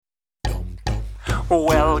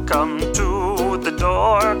Welcome to the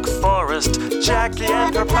Dork Forest. Jackie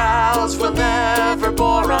and her pals will never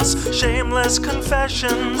bore us. Shameless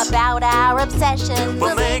confessions about our obsession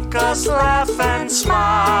will make us laugh and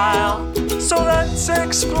smile. So let's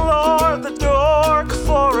explore the Dork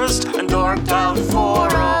Forest and dork out for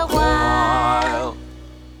a while.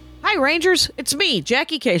 Hi, Rangers. It's me,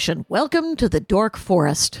 Jackie Cation. Welcome to the Dork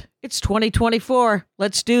Forest. It's 2024.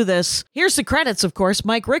 Let's do this. Here's the credits, of course.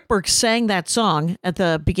 Mike Rickberg sang that song at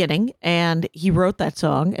the beginning, and he wrote that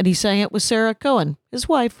song, and he sang it with Sarah Cohen, his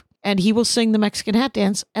wife. And he will sing the Mexican Hat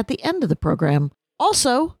Dance at the end of the program.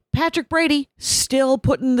 Also, Patrick Brady still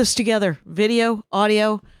putting this together. Video,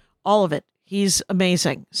 audio, all of it. He's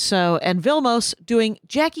amazing. So, and Vilmos doing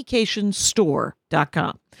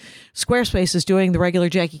JackieCationStore.com. Squarespace is doing the regular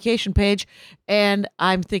Jackie Cation page, and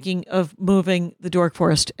I'm thinking of moving the Dork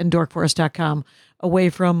Forest and dorkforest.com away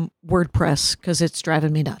from WordPress because it's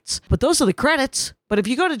driving me nuts. But those are the credits. But if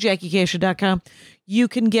you go to JackieCation.com, you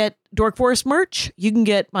can get Dork Forest merch. You can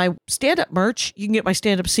get my stand-up merch. You can get my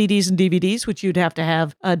stand-up CDs and DVDs, which you'd have to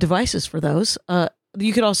have devices for those.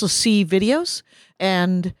 You could also see videos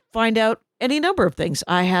and find out any number of things.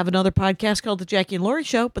 I have another podcast called The Jackie and Laurie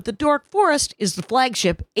Show, but the Dork Forest is the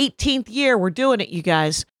flagship. 18th year, we're doing it, you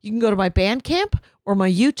guys. You can go to my Bandcamp or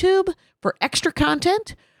my YouTube for extra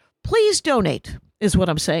content. Please donate, is what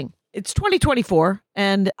I'm saying. It's 2024,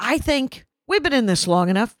 and I think we've been in this long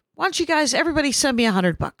enough. Why don't you guys, everybody send me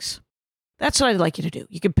 $100? That's what I'd like you to do.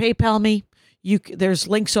 You can PayPal me. There's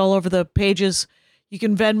links all over the pages. You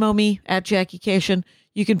can Venmo me at Jackie Cation.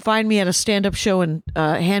 You can find me at a stand-up show and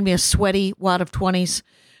hand me a sweaty wad of 20s.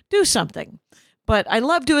 Do something. But I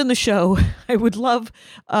love doing the show. I would love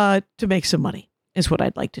to make some money, is what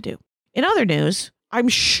I'd like to do. In other news, I'm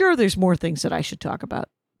sure there's more things that I should talk about,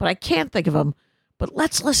 but I can't think of them. But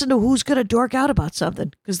let's listen to who's going to dork out about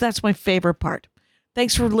something, because that's my favorite part.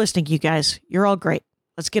 Thanks for listening, you guys. You're all great.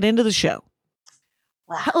 Let's get into the show.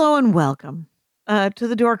 Wow. Hello and welcome to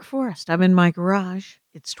the Dork Forest. I'm in my garage.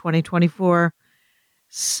 It's 2024.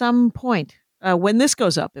 Some point when this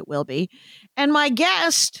goes up, it will be. And my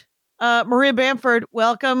guest, Maria Bamford,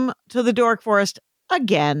 welcome to the Dork Forest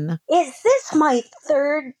again. Is this my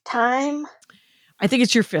third time? I think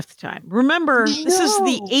it's your fifth time. Remember, This is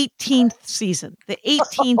the 18th season, the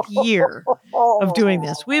 18th year of doing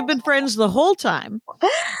this. We've been friends the whole time.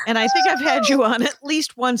 And I think I've had you on at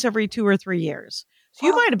least once every 2 or 3 years. So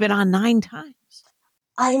you might have been on 9 times.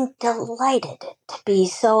 I'm delighted to be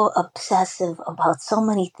so obsessive about so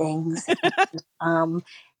many things, and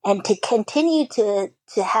to continue to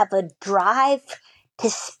have a drive to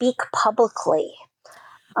speak publicly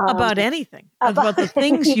about anything, about the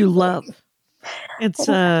things you love. It's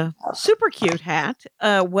a super cute hat.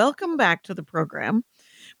 Welcome back to the program.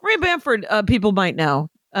 Maria Bamford, people might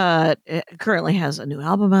know, currently has a new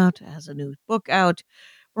album out, has a new book out.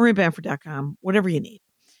 MariaBamford.com, whatever you need.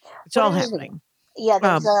 It's all happening. Yeah,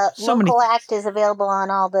 there's a so local act is available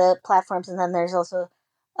on all the platforms, and then there's also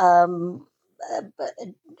Cheryl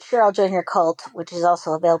Join Your Cult, which is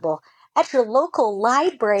also available at your local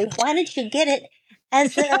library. Why don't you get it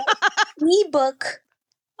as an ebook?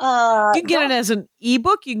 You can get it as an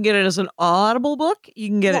ebook. You can get it as an Audible book. You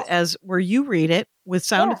can get it as where you read it with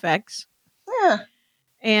sound effects. Yeah.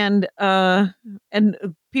 And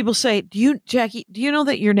people say, Jackie, do you know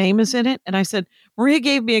that your name is in it? And I said, Maria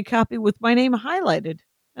gave me a copy with my name highlighted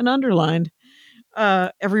and underlined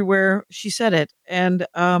everywhere she said it. And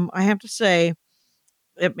I have to say,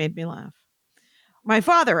 it made me laugh. My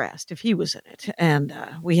father asked if he was in it, and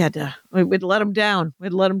we'd let him down.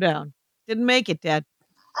 Didn't make it, Dad.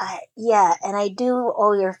 Yeah, and I do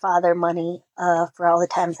owe your father money for all the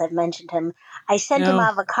times I've mentioned him. I sent him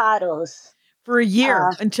avocados. For a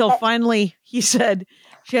year until finally he said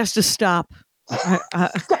she has to stop. But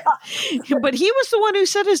he was the one who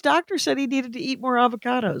said his doctor said he needed to eat more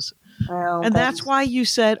avocados. Well, and that's why you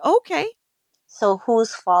said, okay. So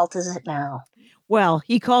whose fault is it now? Well,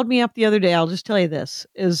 he called me up the other day. I'll just tell you this,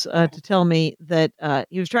 is to tell me that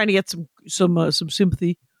he was trying to get some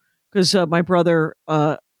sympathy because my brother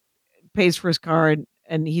pays for his car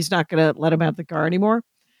and he's not going to let him have the car anymore.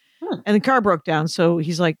 And the car broke down. So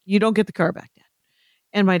he's like, you don't get the car back, Dad.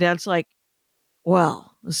 And my dad's like,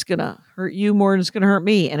 well, this is going to hurt you more than it's going to hurt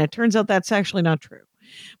me. And it turns out that's actually not true.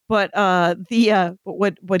 But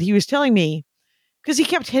what he was telling me, because he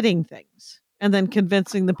kept hitting things and then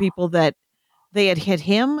convincing the people that they had hit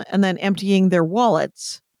him and then emptying their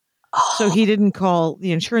wallets. So he didn't call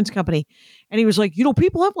the insurance company. And he was like,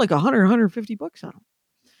 people have like $100, $150 on them.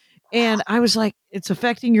 And I was like, it's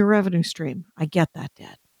affecting your revenue stream. I get that,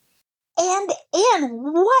 Dad. And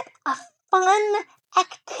what a fun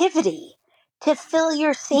activity to fill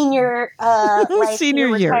your senior life, Senior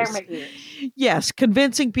your years. retirement years. Yes,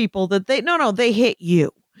 convincing people that they hit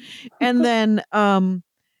you. And then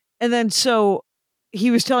so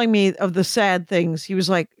he was telling me of the sad things. He was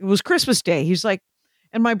like, it was Christmas Day. He's like,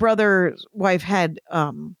 and my brother's wife had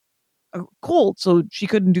a cold, so she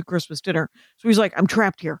couldn't do Christmas dinner. So he's like, I'm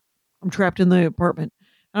trapped here. I'm trapped in the apartment.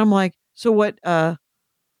 And I'm like, so what? And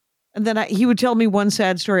then he would tell me one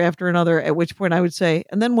sad story after another, at which point I would say,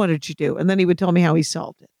 and then what did you do? And then he would tell me how he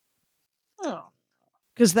solved it. Oh.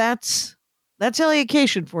 Because that's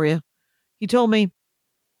allocation for you. He told me,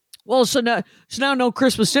 well, so now no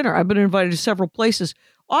Christmas dinner. I've been invited to several places,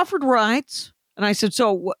 offered rides. And I said,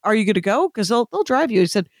 so are you going to go? Because they'll drive you. He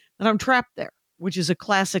said, then I'm trapped there, which is a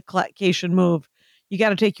classic allocation move. You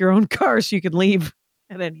got to take your own car so you can leave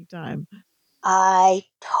at any time. I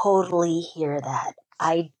totally hear that.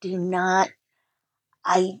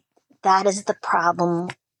 That is the problem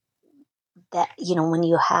that, when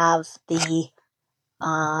you have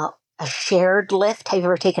a shared lift. Have you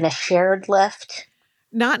ever taken a shared lift?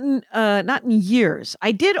 Not in years.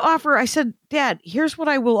 I did offer. I said, Dad, here's what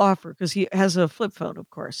I will offer, because he has a flip phone, of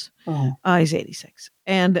course. He's 86,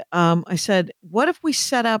 and I said, what if we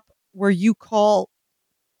set up where you call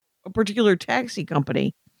a particular taxi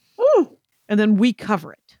company, and then we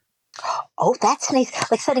cover it? Oh, that's nice.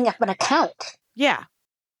 Like setting up an account. Yeah,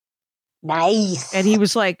 nice. And he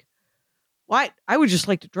was like, "What? I would just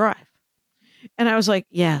like to drive," and I was like,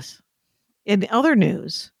 "Yes." In other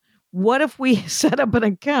news, what if we set up an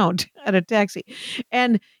account at a taxi?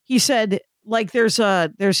 And he said, like, there's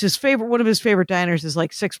his favorite, one of his favorite diners is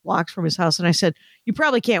like 6 blocks from his house. And I said, you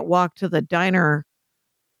probably can't walk to the diner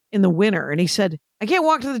in the winter. And he said, I can't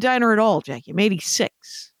walk to the diner at all, Jackie. I'm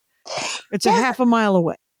 86. It's a half a mile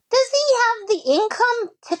away. Does he have the income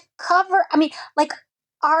to cover? I mean, like,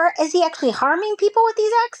 is he actually harming people with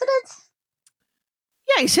these accidents?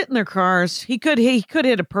 Yeah, he's hitting their cars. He could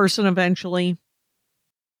hit a person eventually.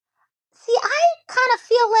 See, I kind of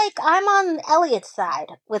feel like I'm on Elliot's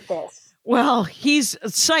side with this. Well, he's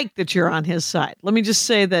psyched that you're on his side. Let me just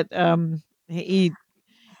say that he,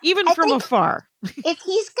 even from afar. If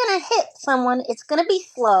he's going to hit someone, it's going to be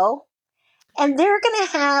slow, and they're going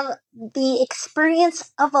to have the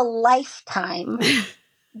experience of a lifetime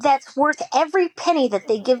that's worth every penny that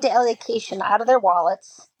they give to allocation out of their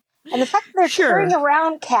wallets. And the fact that they're carrying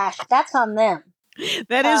around cash, that's on them.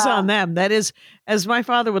 That is on them. That is, as my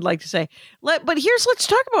father would like to say. Let's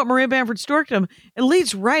talk about Maria Bamford Storkdom. It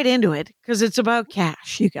leads right into it because it's about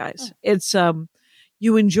cash, you guys. It's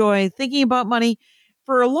you enjoy thinking about money.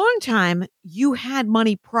 For a long time, you had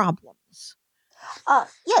money problems.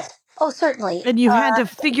 Yes. Oh, certainly. And you had to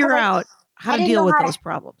figure out how to deal with those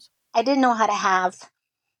problems. I didn't know how to have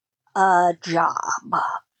a job.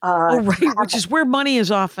 Right, which is where money is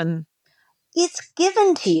often. It's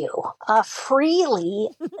given to you freely.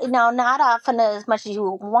 Not often as much as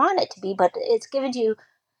you want it to be, but it's given to you,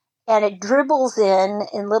 and it dribbles in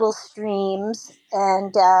little streams.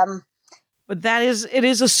 And but it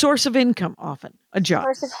is a source of income often, a job.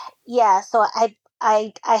 So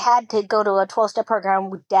I had to go to a 12-step program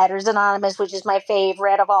with Debtors Anonymous, which is my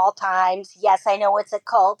favorite of all times. Yes, I know it's a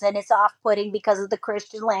cult and it's off-putting because of the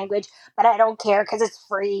Christian language, but I don't care because it's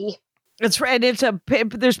free. It's right.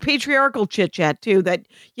 There's patriarchal chit chat too that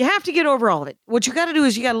you have to get over all of it. What you got to do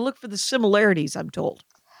is you got to look for the similarities, I'm told.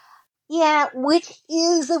 Yeah, which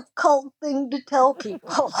is a cult thing to tell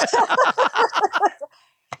people.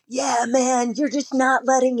 Yeah, man, you're just not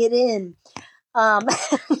letting it in.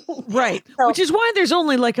 Right. Which is why there's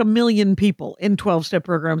only like 1 million people in 12-step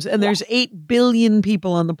programs, and there's 8 billion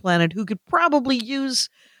people on the planet who could probably use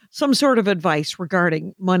some sort of advice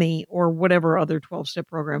regarding money or whatever other 12-step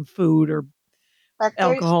program, food or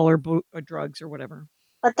alcohol or drugs or whatever.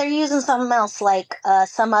 But they're using something else, like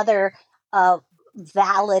some other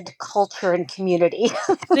valid culture and community.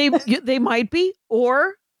 They might be,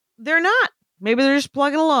 or they're not. Maybe they're just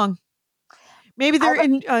plugging along. Maybe they're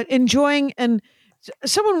enjoying. And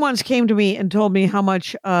someone once came to me and told me how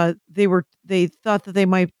much they thought that they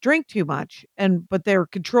might drink too much, but they're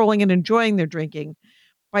controlling and enjoying their drinking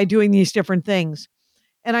by doing these different things.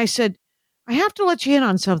 And I said, I have to let you in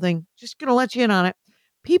on something. Just going to let you in on it.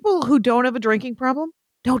 People who don't have a drinking problem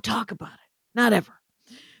don't talk about it. Not ever.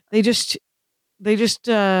 They just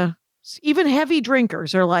even heavy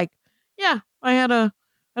drinkers are like, yeah, I had a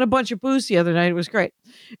bunch of booze the other night. It was great.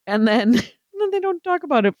 And then they don't talk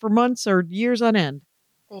about it for months or years on end.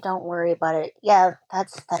 They don't worry about it. Yeah,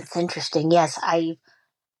 that's interesting. Yes, I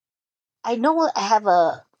know I have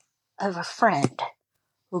a friend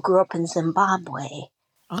who grew up in Zimbabwe,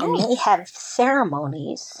 and they have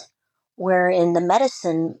ceremonies wherein the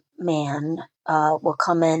medicine man will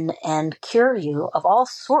come in and cure you of all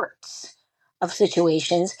sorts of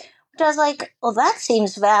situations. Which I was like, well, that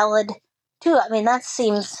seems valid too. I mean, that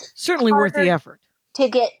seems Certainly worth the harder effort. to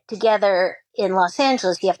get together in Los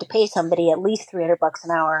Angeles. You have to pay somebody at least $300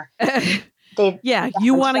 an hour. Yeah,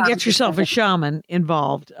 you want to get yourself a shaman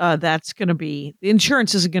involved. That's going to be, the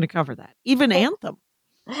insurance isn't going to cover that. Even Anthem.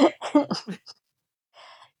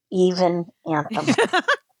 Even Anthem.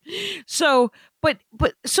 So it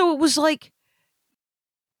was like,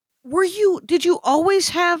 were you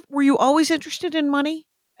always interested in money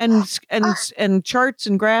and charts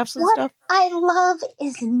and graphs and What stuff? I love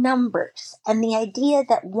is numbers and the idea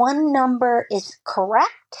that one number is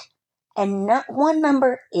correct and not one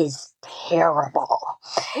number is terrible.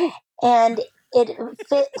 Ooh. And it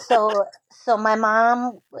fit. So my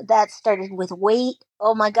mom, that started with weight.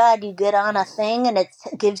 Oh my God, you get on a thing and it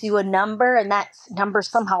gives you a number and that number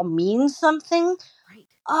somehow means something. Right.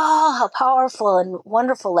 Oh, how powerful and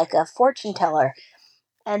wonderful, like a fortune teller.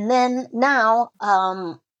 And then now,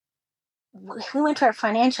 we went to our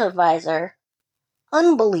financial advisor.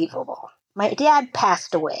 Unbelievable. My dad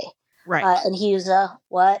passed away. Right. And he was a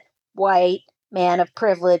white man of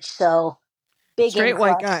privilege, so big Straight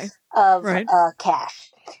influx white guy. of Right.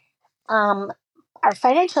 cash. Our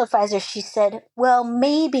financial advisor, she said, well,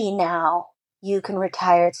 maybe now you can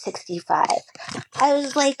retire at 65. I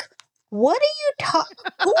was like, what are you talking?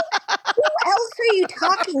 Who else are you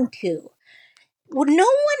talking to? Well, no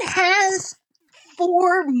one has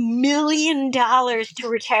 $4 million to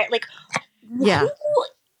retire. Like, Yeah.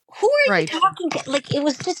 who are Right. you talking to? Like, it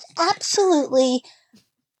was just absolutely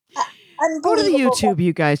Go to the unbelievable. YouTube,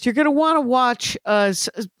 you guys. You're going to want to watch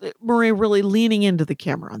Maria really leaning into the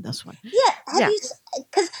camera on this one. Yeah,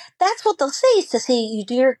 because that's what they'll say, is to say you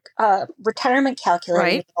do your retirement calculator.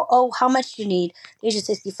 Right. You go, oh, how much do you need age of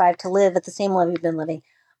 65 to live at the same level you've been living?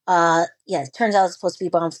 It turns out it's supposed to be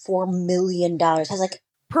about $4 million. I was like,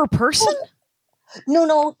 per person?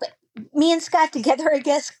 No, but me and Scott together, I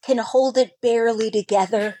guess, can hold it barely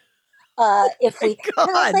together. If we, God.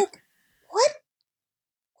 and I was like, what?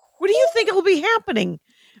 What do you think will be happening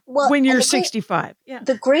when you're 65? Yeah.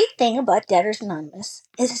 The great thing about Debtors Anonymous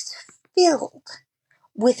is it's filled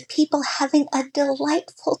with people having a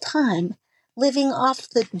delightful time living off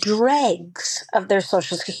the dregs of their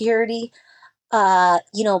Social Security.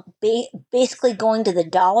 Basically going to the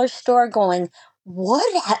dollar store, going,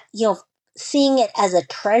 seeing it as a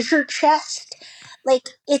treasure chest. Like,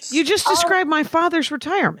 it's. You just described my father's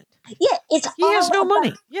retirement. Yeah, he has no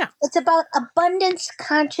money. Yeah. It's about abundance,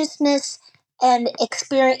 consciousness, and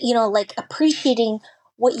experience, like appreciating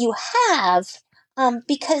what you have,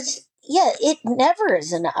 because it never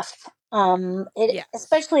is enough.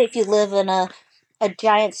 Especially if you live in a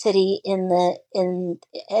giant city in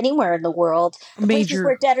anywhere in the world. The places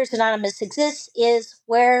where Debtors Anonymous exists is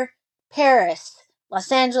where Paris,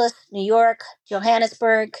 Los Angeles, New York,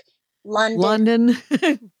 Johannesburg, London.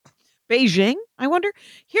 Beijing, I wonder.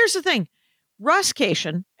 Here's the thing. Russ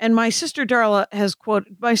Cation and my sister Darla has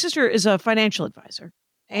quoted, my sister is a financial advisor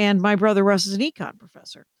and my brother Russ is an econ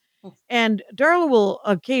professor. And Darla will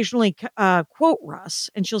occasionally quote Russ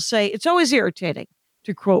and she'll say, it's always irritating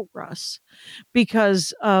to quote Russ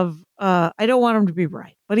because of, I don't want him to be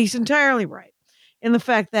right, but he's entirely right in the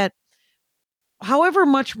fact that however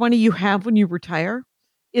much money you have when you retire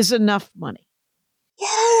is enough money.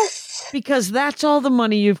 Yes. Because that's all the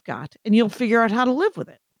money you've got and you'll figure out how to live with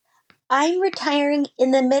it. I'm retiring in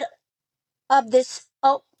the middle of this.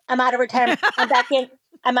 Oh, I'm out of retirement. I'm back in.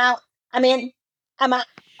 I'm out. I'm in. I'm out.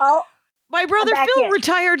 Oh. My brother Phil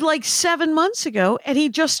retired like 7 months ago and he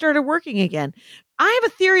just started working again. I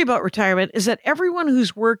have a theory about retirement is that everyone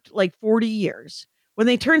who's worked like 40 years, when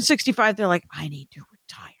they turn 65, they're like, I need to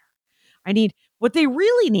retire. What they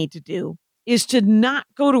really need to do is to not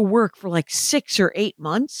go to work for like 6 or 8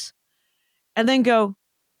 months and then go,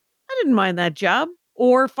 I didn't mind that job,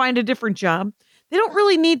 or find a different job. They don't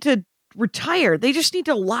really need to retire. They just need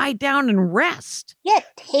to lie down and rest. Yeah,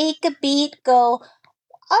 take a beat, go.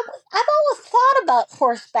 I've always thought about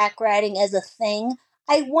horseback riding as a thing.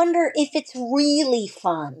 I wonder if it's really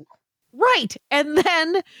fun. Right. And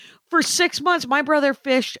then for 6 months, my brother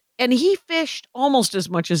fished, and he fished almost as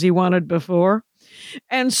much as he wanted before.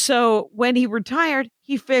 And so when he retired,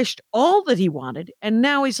 he fished all that he wanted. And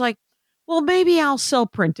now he's like, well, maybe I'll sell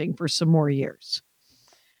printing for some more years.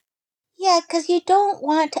 Yeah, because you don't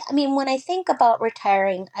want to. I mean, when I think about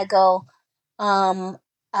retiring, I go, I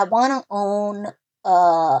want to own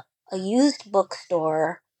a used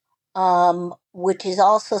bookstore, which is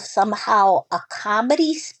also somehow a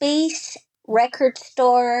comedy space, record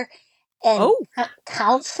store, and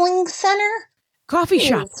counseling center. Coffee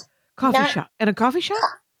shop. Coffee shop. At a coffee shop?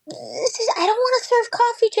 I don't want to serve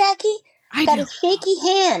coffee, Jackie. I Got do. a shaky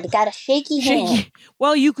hand. Got a shaky hand.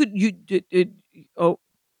 Well, oh,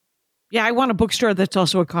 yeah, I want a bookstore that's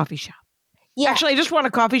also a coffee shop. Yeah. Actually, I just want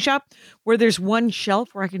a coffee shop where there's one shelf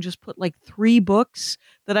where I can just put like 3 books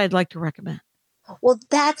that I'd like to recommend. Well,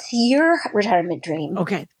 that's your retirement dream.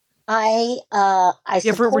 Okay. I Yeah, for a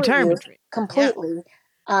support you retirement dream. completely.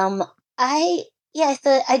 I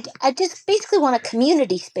just basically want a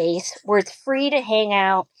community space where it's free to hang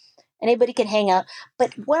out. Anybody can hang out.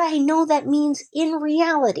 But what I know that means in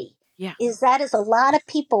reality is that is a lot of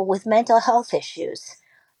people with mental health issues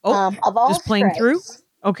of all just playing through?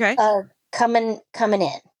 Okay. Coming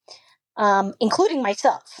in, including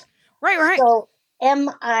myself. Right. So am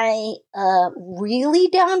I really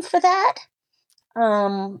down for that?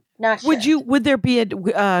 Not sure. Would there be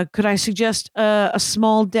could I suggest a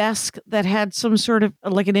small desk that had some sort of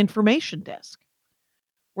like an information desk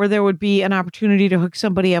where there would be an opportunity to hook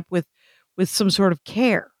somebody up with some sort of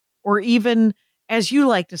care, or even, as you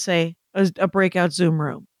like to say, a breakout Zoom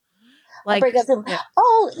room? A breakout Zoom. Yeah.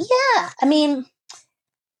 Oh, yeah. I mean,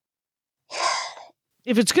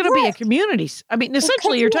 if it's going to be a community, I mean,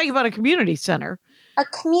 essentially you're talking about a community center. A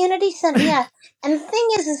community center, yeah. And the thing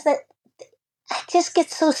is that I just get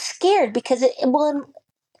so scared because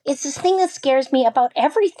it's this thing that scares me about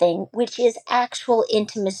everything, which is actual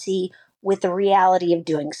intimacy with the reality of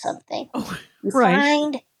doing something. Oh, you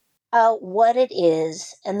find out what it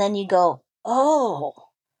is, and then you go, oh,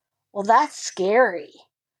 well, that's scary.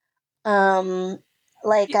 Do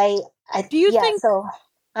you think? So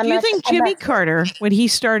do you think Jimmy Carter, when he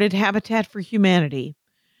started Habitat for Humanity,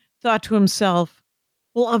 thought to himself,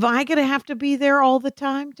 well, am I going to have to be there all the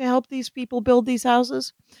time to help these people build these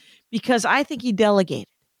houses? Because I think he delegated.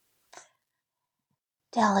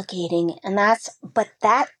 Delegating, but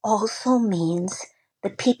that also means the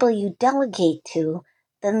people you delegate to,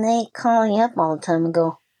 then they call you up all the time and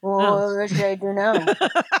go, well, what should I do now?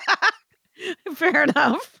 Fair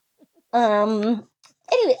enough. Anyway,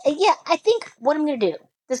 yeah, I think what I'm going to do,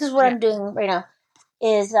 this is what I'm doing right now,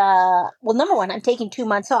 is, well, number one, I'm taking 2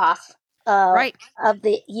 months off of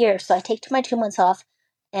the year. So I take my 2 months off,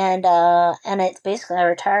 and it's basically I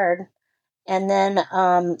retired. And then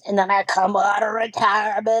I come out of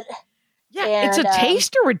retirement. Yeah, and, it's a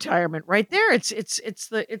taste of retirement right there. It's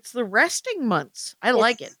the resting months. I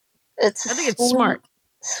like it. I think it's smart.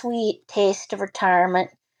 Sweet taste of retirement.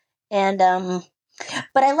 And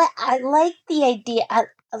but I like the idea. I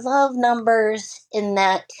love numbers in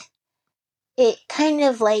that it kind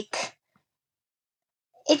of like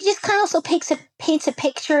it just kind of also paints a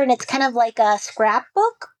picture, and it's kind of like a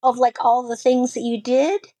scrapbook of like all the things that you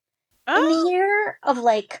did in the year, of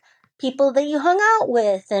like people that you hung out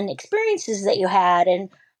with and experiences that you had, and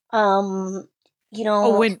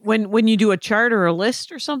when you do a chart or a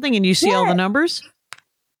list or something and you see all the numbers,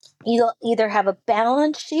 you'll either have a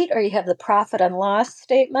balance sheet or you have the profit and loss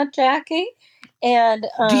statement, Jackie. And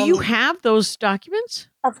do you have those documents?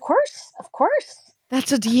 Of course.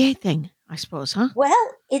 That's a DA thing, I suppose, huh? Well,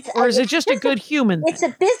 is it just a good human thing? It's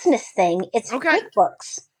a business thing. It's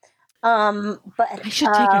QuickBooks. But I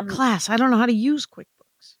should take a class. I don't know how to use QuickBooks.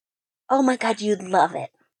 Oh my God, you'd love it.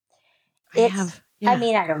 I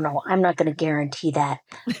mean, I don't know. I'm not going to guarantee that,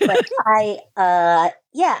 but I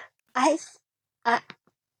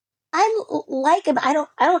like it. I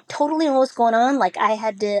don't totally know what's going on. Like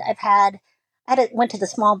went to the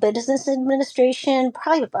Small Business Administration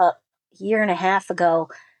probably about a year and a half ago,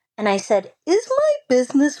 and I said, "Is my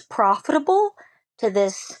business profitable?" to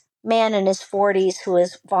this man in his 40s who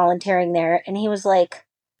was volunteering there, and he was like,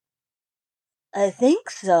 "I think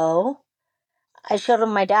so." I showed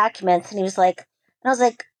him my documents, and he was like, and I was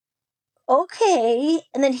like, "Okay,"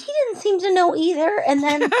 and then he didn't seem to know either, and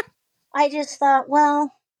then I just thought,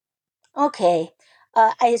 well, okay.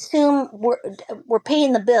 I assume we're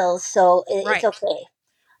paying the bills, so it's okay.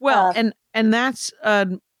 Well, and that's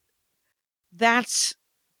a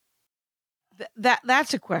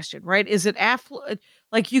question, right? Is it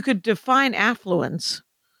like you could define affluence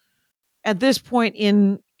at this point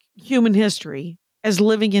in human history as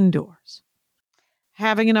living indoors,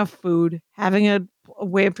 having enough food, having a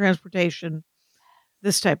way of transportation,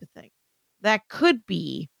 this type of thing. That could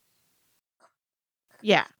be,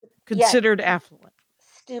 considered affluent.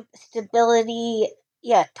 Stability,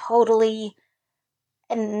 totally.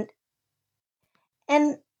 And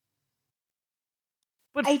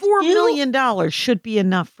but $4 million should be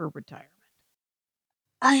enough for retirement.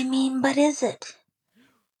 I mean, but is it?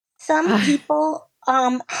 Some people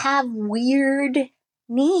have weird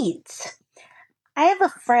needs. I have a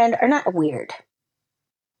friend, or not weird.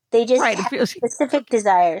 They just have specific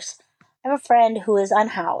desires. I have a friend who is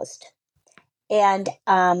unhoused, and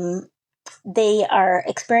they are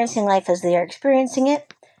experiencing life as they are experiencing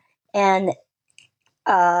it, and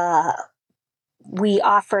we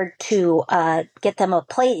offered to get them a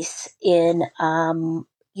place in a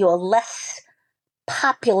less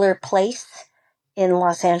popular place in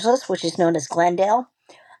Los Angeles, which is known as Glendale.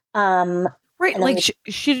 Right, and like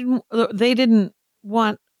she didn't. They didn't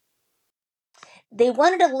want they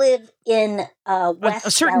wanted to live in a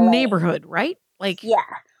West certain LA. neighborhood, right? Like, Yeah,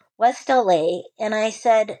 West LA. And I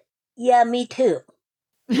said, yeah, me too.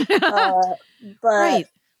 But right.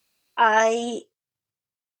 I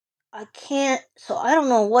can't, so I don't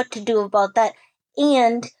know what to do about that.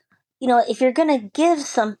 And, if you're going to give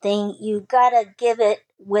something, you got to give it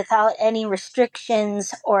without any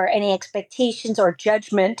restrictions or any expectations or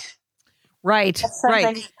judgment. Right.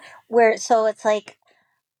 Sometimes so it's like,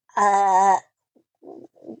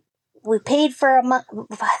 we paid for a month,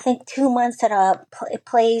 I think 2 months at a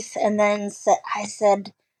place. And then I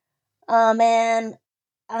said, oh man,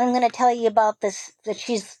 I'm going to tell you about this, that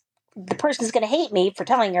the person's going to hate me for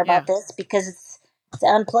telling her about this because it's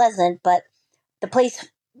unpleasant, but the place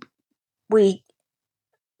we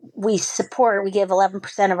support, we give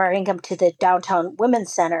 11% of our income to the Downtown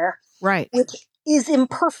Women's Center, right, which is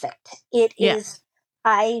imperfect. It is,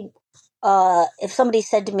 if somebody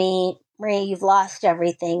said to me, Maria, you've lost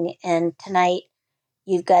everything, and tonight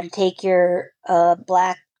you've got to take your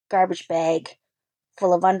black garbage bag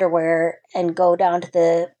full of underwear and go down to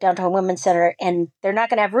the Downtown Women's Center, and they're not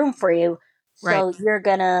going to have room for you. So you're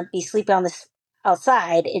going to be sleeping on this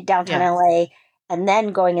outside in downtown LA and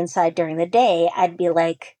then going inside during the day. I'd be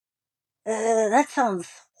like, that sounds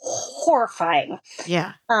horrifying.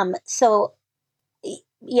 Yeah. So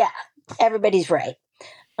yeah, everybody's right.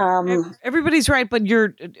 Everybody's right, but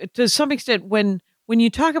you're to some extent when you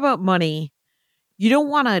talk about money, you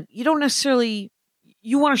don't necessarily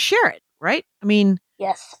you want to share it, right? I mean,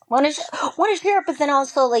 yes, want to share it, but then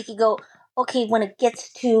also like you go, okay, when it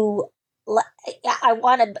gets to, I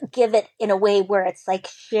want to give it in a way where it's like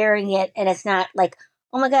sharing it, and it's not like,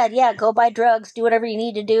 oh my God, yeah, go buy drugs, do whatever you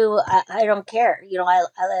need to do. I don't care.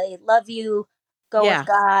 I love you. Go with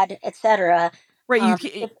God, etc. Right,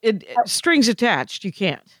 you strings attached. You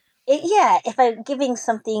can't. If I'm giving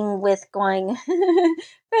something with going, but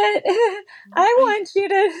I want you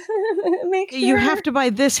to make sure you have to buy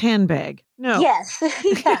this handbag. No. Yes,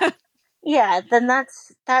 yeah. Then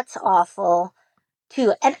that's awful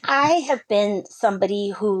too. And I have been somebody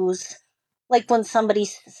who's like, when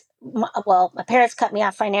my parents cut me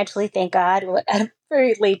off financially, thank God, at a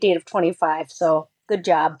very late date of 25. So good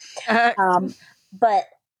job. But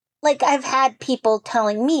like, I've had people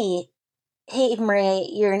telling me, hey,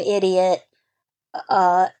 Marie, you're an idiot.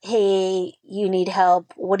 Hey, you need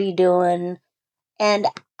help. What are you doing? And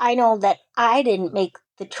I know that I didn't make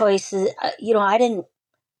the choices. I didn't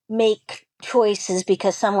make choices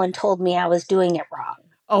because someone told me I was doing it wrong.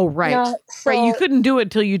 Oh, right. Right. You couldn't do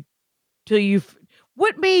it till you,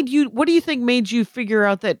 what do you think made you figure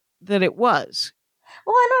out that it was?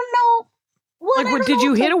 Well, I don't know. Did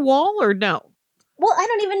you hit a wall or no? Well, I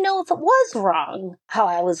don't even know if it was wrong how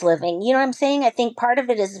I was living. You know what I'm saying? I think part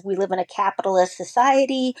of it is we live in a capitalist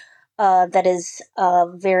society that is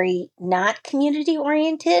very not community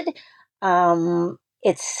oriented.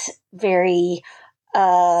 It's very,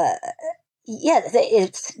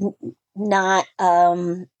 it's not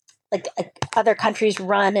like other countries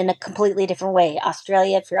run in a completely different way.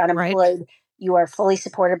 Australia, if you're unemployed, you are fully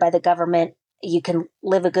supported by the government. You can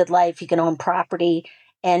live a good life. You can own property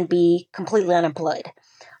and be completely unemployed.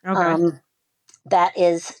 Okay. That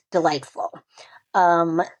is delightful.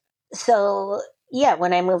 So yeah,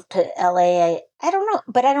 when I moved to LA, I don't know,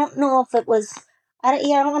 but I don't know if it was, I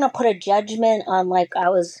don't want to put a judgment on like I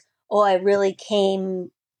really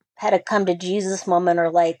had a come to Jesus moment,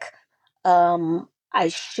 or like, I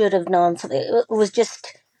should have known something. It was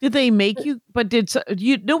just. Did they make you, but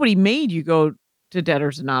nobody made you go to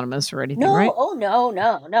Debtors Anonymous or anything, No, right? oh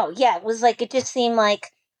no. Yeah, it was like, it just seemed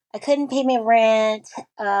like I couldn't pay my rent.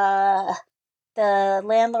 The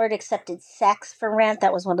landlord accepted sex for rent.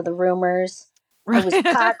 That was one of the rumors. Right. I was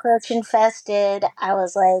cockroach infested. I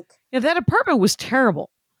was like, yeah, that apartment was terrible.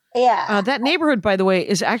 Yeah. That neighborhood, by the way,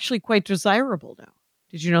 is actually quite desirable now.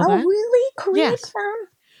 Did you know that? Oh, really? Koreatown? Yes.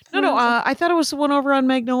 No. I thought it was the one over on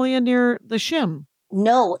Magnolia near the Shim.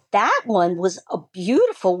 No, that one was a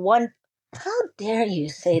beautiful one. How dare you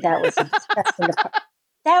say that was a disgusting apartment?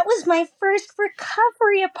 That was my first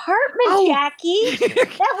recovery apartment, Jackie.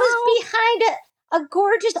 That was behind a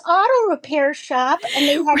gorgeous auto repair shop, and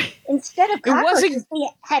they had, instead of cockroaches, they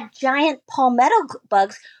had giant palmetto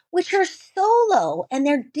bugs, which are solo and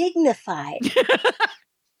they're dignified.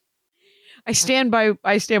 I stand by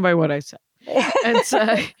what I said. And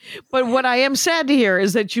so, but what I am sad to hear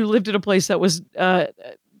is that you lived in a place that was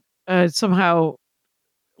somehow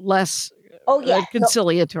less Oh yeah, so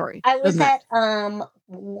conciliatory. I was than that. at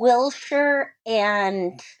Wilshire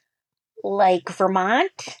and like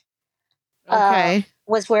Vermont. Okay.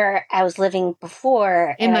 Was where I was living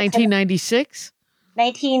before In 1996?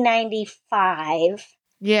 1995.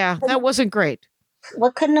 Yeah, that wasn't great.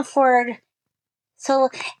 Well, couldn't afford. So,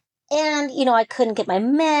 and I couldn't get my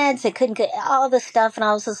meds. I couldn't get all this stuff, and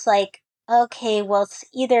I was just like, okay, well, it's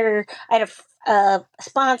either I had a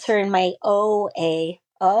sponsor in my OA.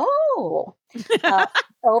 Oh,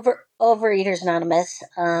 Overeaters Anonymous,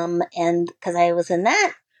 and because I was in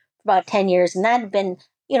that for about 10 years, and that had been,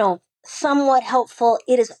 somewhat helpful.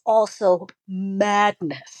 It is also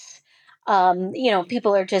madness.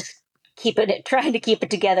 People are just trying to keep it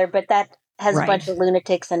together, but that has a bunch of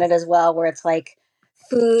lunatics in it as well, where it's like,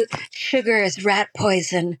 sugar is rat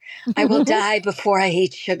poison. I will die before I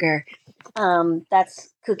eat sugar. That's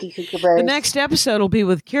Kooky Birds. The next episode will be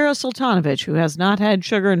with Kira Sultanovich, who has not had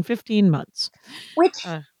sugar in 15 months. Which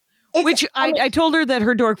I told her that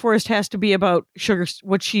her dork forest has to be about sugar,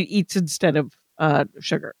 what she eats instead of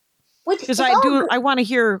sugar. Because I want to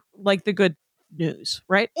hear like the good news,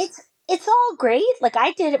 right? It's all great. Like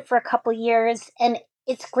I did it for a couple years, and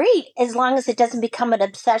it's great as long as it doesn't become an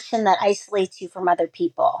obsession that isolates you from other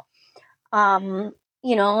people. And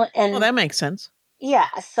that makes sense. Yeah.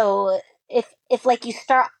 So if like you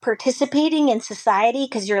start participating in society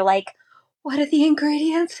because you're like, what are the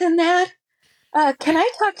ingredients in that? Can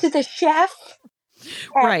I talk to the chef?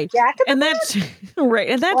 Right. And that's right.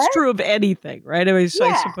 And that's true of anything, right? I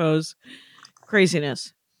suppose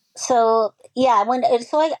craziness. So yeah,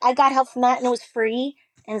 I got help from that, and it was free.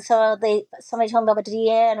 And so somebody told me about the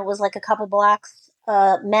DA, and it was like a couple blocks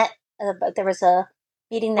met, but there was a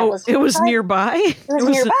meeting that was. It was nearby. It was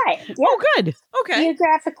nearby. Yeah. Oh, good. Okay.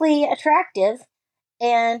 Geographically attractive,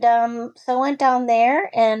 and so I went down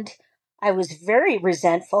there, and I was very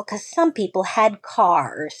resentful because some people had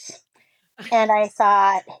cars, and I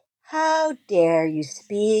thought, how dare you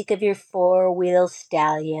speak of your 4-wheel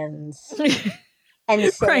stallions?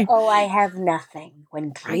 And say, oh, I have nothing,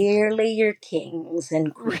 when clearly you're kings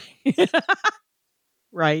and queens.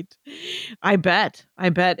 Right. I bet.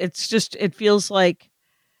 It's just, it feels like,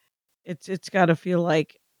 it's got to feel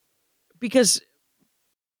like, because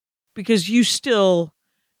you still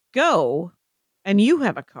go and you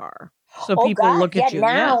have a car. So people look at you.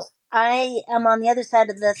 Now yes. I am on the other side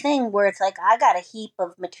of the thing where it's like, I got a heap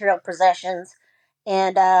of material possessions,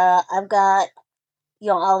 and I've got,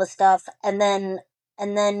 all the stuff. And then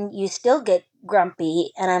you still get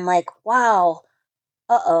grumpy, and I'm like, wow,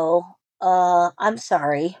 I'm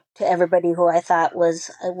sorry to everybody who I thought was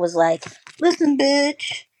like, listen,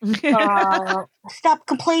 bitch, stop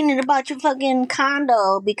complaining about your fucking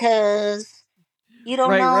condo because you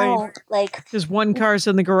don't know, like, because one car's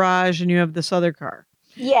in the garage and you have this other car.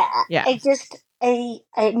 Yeah. I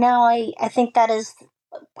think that is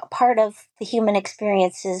part of the human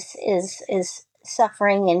experience is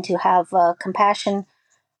suffering, and to have compassion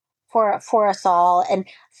for us all. And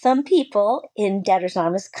some people in Debtors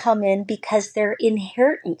Anonymous come in because they're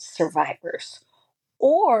inheritance survivors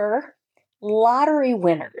or lottery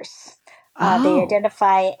winners. They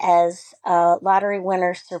identify as lottery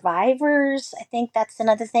winner survivors. I think that's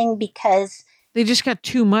another thing, because they just got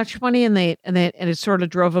too much money and it sort of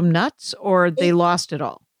drove them nuts, or they lost it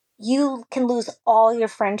all. You can lose all your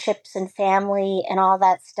friendships and family and all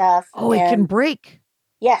that stuff. Oh, it can break.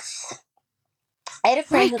 Yes. I had a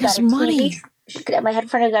friend who got a money. I had a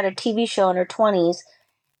friend who got a TV show in her 20s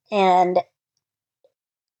and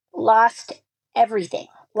lost everything.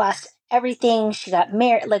 She got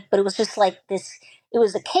married, but it was just like this. It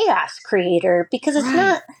was a chaos creator, because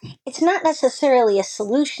it's not necessarily a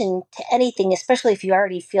solution to anything, especially if you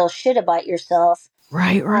already feel shit about yourself.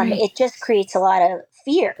 Right. It just creates a lot of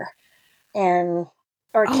fear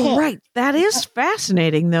right. That is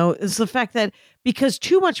fascinating, though, is the fact that because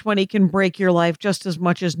too much money can break your life just as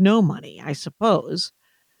much as no money, I suppose.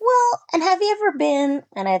 Well, and have you ever been,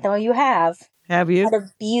 and I know you have you? At a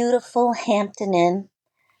beautiful Hampton Inn,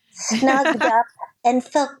 snugged up, and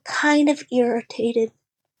felt kind of irritated,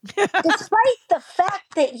 despite the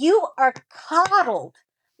fact that you are coddled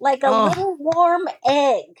like a little warm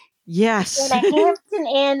egg. Yes. In a Hampton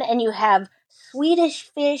Inn, and you have Swedish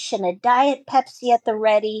fish and a Diet Pepsi at the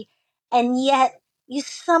ready, and yet you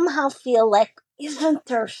somehow feel like, isn't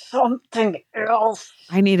there something else?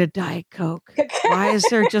 I need a Diet Coke. Why is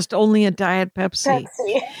there just only a Diet Pepsi?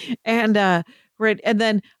 And Great. And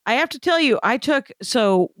then I have to tell you,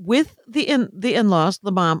 with the in-laws,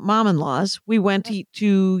 the mom-in-laws, we went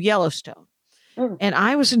to Yellowstone, Mm, and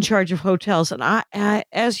I was in charge of hotels. And I,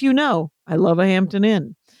 as you know, I love a Hampton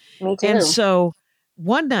Inn. me And too. so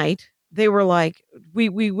one night they were like,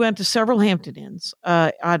 we went to several Hampton Inns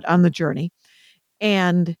on the journey,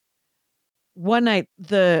 and one night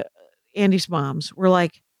the Andy's moms were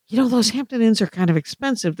like, those Hampton Inns are kind of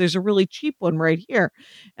expensive. There's a really cheap one right here.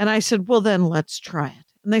 And I said, well, then let's try it.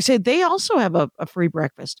 And they said they also have a free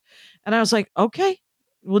breakfast. And I was like, okay,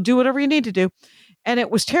 we'll do whatever you need to do. And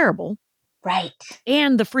it was terrible. Right.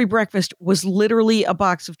 And the free breakfast was literally a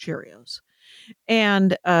box of Cheerios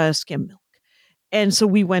and skim milk. And so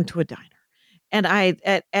we went to a diner. And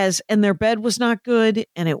and their bed was not good,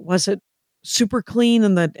 and it wasn't super clean,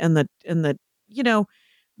 and the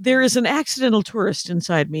there is an accidental tourist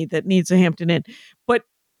inside me that needs a Hampton Inn. But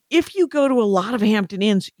if you go to a lot of Hampton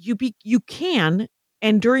Inns, you can,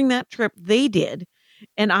 and during that trip they did,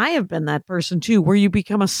 and I have been that person too, where you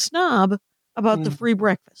become a snob about the free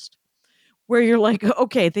breakfast, where you're like,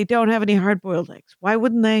 okay, they don't have any hard boiled eggs. Why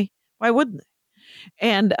wouldn't they? Why wouldn't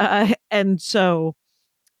they? And so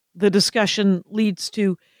the discussion leads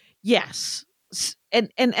to, yes, and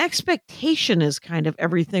expectation is kind of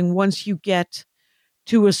everything once you get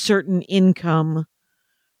to a certain income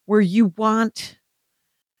where you want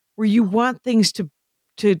things to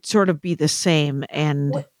sort of be the same.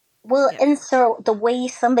 And Well, yeah, and so the way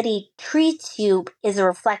somebody treats you is a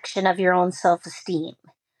reflection of your own self esteem.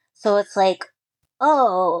 So it's like,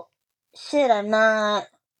 oh, shit, I'm not,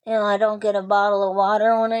 I don't get a bottle of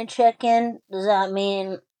water when I check in. Does that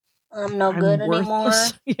mean I'm no I'm good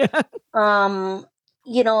worthless. anymore? Yeah. Um,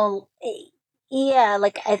 you know, eh, yeah,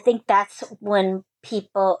 like I think that's when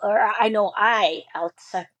people, or I know I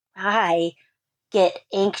get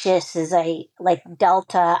anxious as I like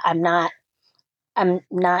Delta. I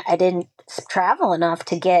didn't travel enough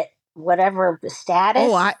to get whatever the Oh,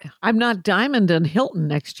 status. I'm not diamond and Hilton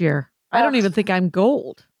next year. I don't Ugh, even think I'm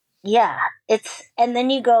gold. yeah, and then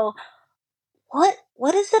you go,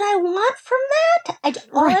 what is it I want from that?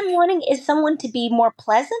 All Right. I'm wanting is someone to be more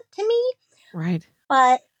pleasant to me, Right.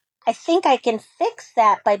 but I think I can fix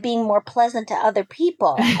that by being more pleasant to other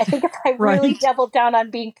people. I think if I really Right. double down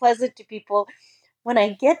on being pleasant to people when I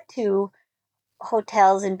get to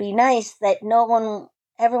hotels and be nice, that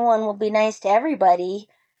everyone will be nice to everybody.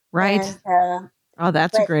 And Right. Oh,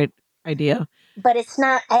 that's a but great idea. it's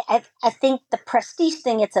not. I think the prestige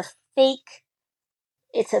thing. Fake.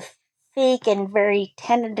 It's a fake and very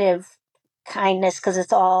tentative kindness because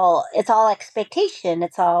it's all expectation.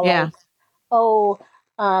 It's all like, Yeah. oh,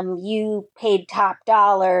 you paid top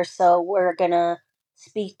dollar, so we're gonna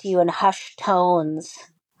speak to you in hushed tones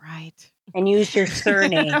Right. and use your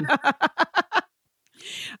surname.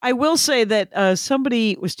 I will say that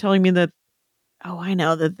somebody was telling me that, oh, I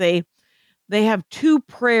know that they have two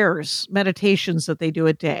prayers, meditations that they do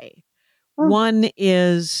a day. Mm, One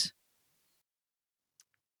is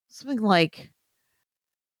something like,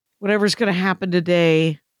 whatever's going to happen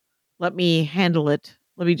today, let me handle it.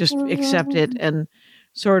 Let me just accept it mm, and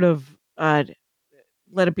sort of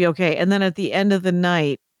let it be okay. And then at the end of the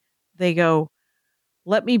night, they go,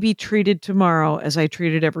 let me be treated tomorrow as I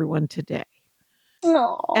treated everyone today. And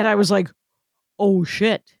I no. was like, oh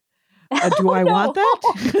shit. Do I want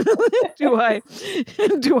Oh that? Do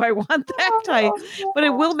I want that? But it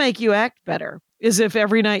no. will make you act better. Is if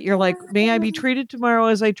every night you're like, may I be treated tomorrow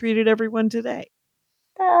as I treated everyone today?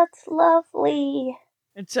 That's lovely.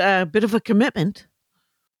 It's a bit of a commitment.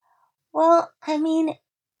 Well, I mean,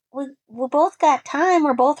 we both got time.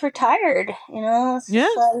 We're both retired. It's Yeah.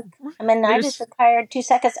 just like, I mean, I just There's retired 2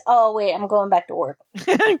 seconds. Oh wait, I'm going back to work.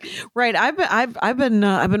 right. I've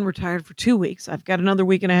been retired for 2 weeks. I've got another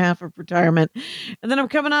week and a half of retirement, and then I'm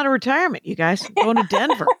coming out of retirement. You guys, I'm going to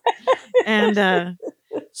Denver, and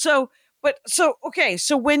okay.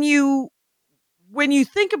 So when you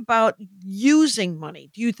think about using money,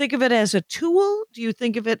 do you think of it as a tool? Do you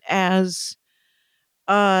think of it as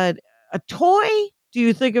a toy? Do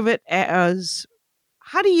you think of it as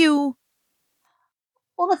how do you?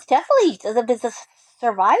 Well, it's definitely it's a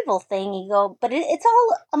survival thing. You go, but it's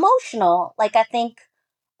all emotional. Like I think,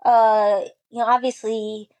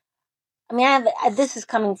 obviously, I mean, this is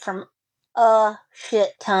coming from a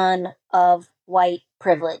shit ton of white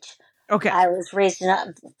privilege. Okay. I was raised in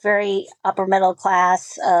a very upper middle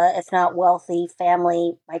class, if not wealthy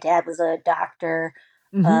family. My dad was a doctor.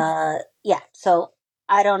 Hmm. Yeah, so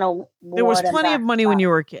I don't know There was what I'm plenty of talking money when about. you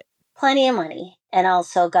were a kid. Plenty of money, and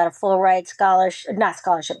also got a full ride scholarship, not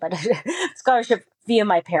scholarship, but scholarship via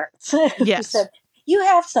my parents, who Yes. said, "You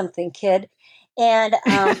have something, kid," and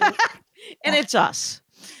And it's us.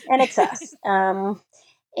 And it's us.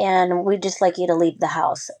 And we'd just like you to leave the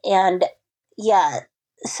house. And yeah,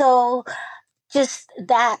 so just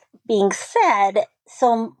that being said,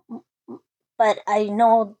 but I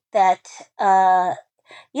know that,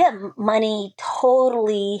 money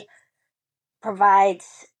totally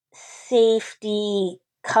provides safety,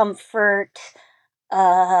 comfort,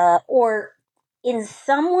 or in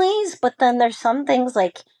some ways, but then there's some things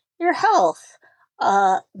like your health,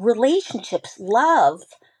 relationships, love,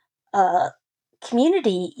 uh,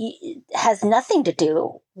 community has nothing to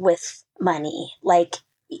do with money. Like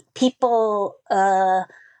people, yeah,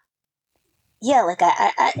 like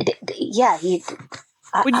yeah,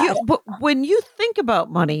 When you think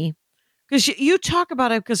about money, because you talk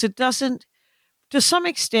about it, because it doesn't, to some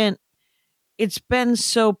extent, it's been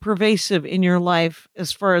so pervasive in your life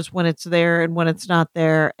as far as when it's there and when it's not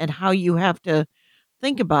there and how you have to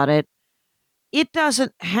think about it. It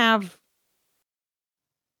doesn't have,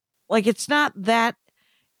 like, it's not that,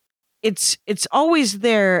 it's always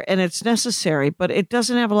there and it's necessary, but it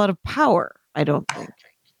doesn't have a lot of power, I don't think.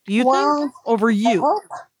 Do you think? well, Over I you? hope,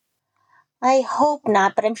 I hope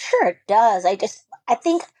not, but I'm sure it does. I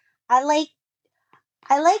think I like,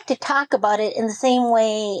 I like to talk about it in the same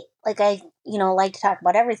way, like like to talk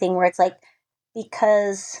about everything, where it's like,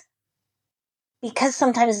 because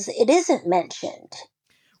sometimes it isn't mentioned,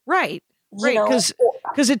 Right. you Right. know.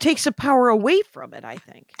 Because it takes the power away from it, I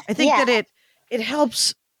think. I think Yeah, that it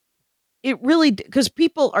helps. It really, because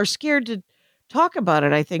people are scared to talk about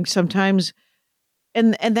it, I think, sometimes,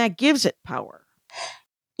 and that gives it power.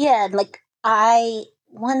 yeah, like I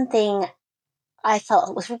one thing I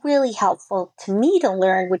felt was really helpful to me to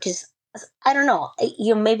learn, which is, I don't know,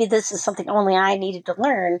 maybe this is something only I needed to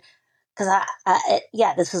learn, because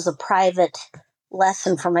yeah, this is a private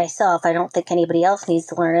lesson for myself. I don't think anybody else needs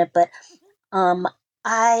to learn it, but um,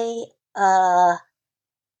 I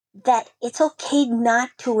that it's okay not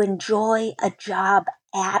to enjoy a job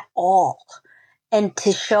at all, and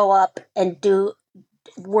to show up and do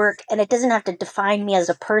work, and it doesn't have to define me as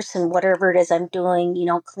a person, whatever it is I'm doing,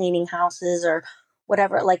 cleaning houses or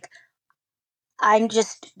whatever. Like, I'm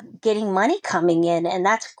just getting money coming in, and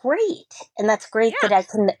that's great. And that's great that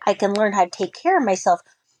Yes. I can learn how to take care of myself.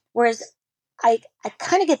 Whereas I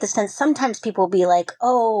kind of get the sense sometimes people will be like,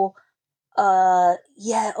 "Oh,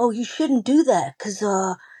 yeah, oh, you shouldn't do that because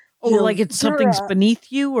Oh, like it's you're something's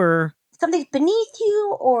beneath you, or something's beneath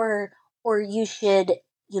you, or you should,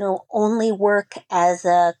 only work as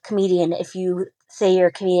a comedian if you say you're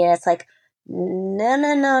a comedian." It's like, no,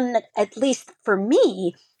 no, no, no. At least for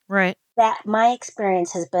me, right. that my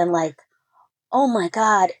experience has been like, oh my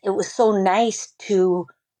God, it was so nice to,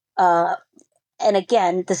 uh, and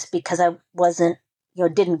again, this is because I wasn't,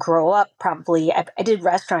 didn't grow up probably. I did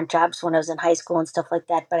restaurant jobs when I was in high school and stuff like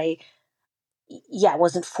that, but I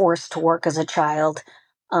wasn't forced to work as a child.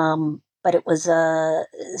 But it was,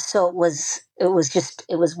 so it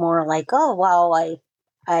was more like, oh, wow,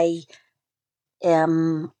 I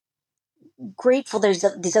am grateful there's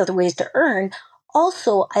these other ways to earn.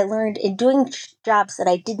 Also, I learned in doing jobs that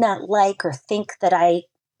I did not like or think that I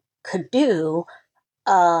could do,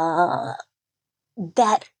 uh,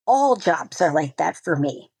 that all jobs are like that for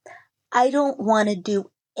me. I don't want to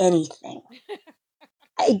do anything.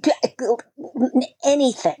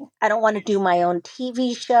 Anything. I don't want to do my own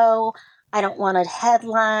TV show. I don't want to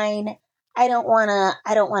headline. I don't want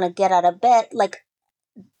to get out of bed. Like,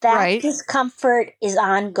 that Right. discomfort is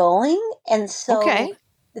ongoing, and so Okay.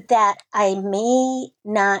 that I may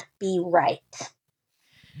not be right.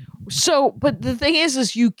 So, but the thing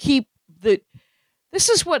is you keep the. This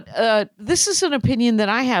is an opinion that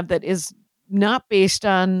I have that is not based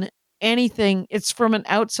on anything. It's from an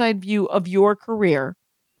outside view of your career.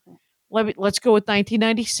 Let's go with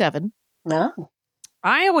 1997. No.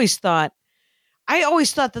 I always thought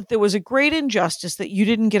that there was a great injustice that you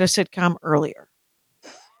didn't get a sitcom earlier.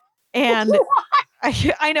 And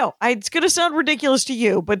I know it's going to sound ridiculous to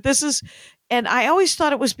you, but and I always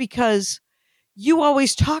thought it was because you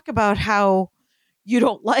always talk about how you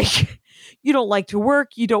don't like, you don't like to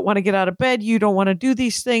work. You don't want to get out of bed. You don't want to do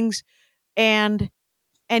these things. And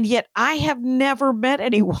yet I have never met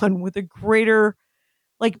anyone with a greater,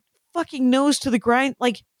 like, fucking nose to the grind.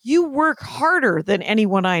 Like, you work harder than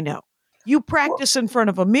anyone I know. You practice in front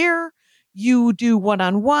of a mirror. You do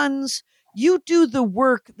one-on-ones. You do the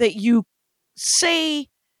work that you say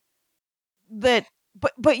that,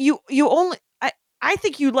 but you only, I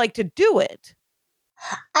think you like to do it.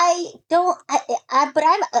 I don't. But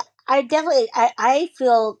I definitely. I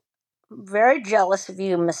feel very jealous of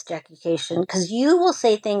you, Miss Jackie Cation, because you will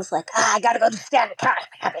say things like, "I got to go to stand up. Happy,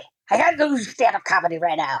 happy." I gotta go do stand-up comedy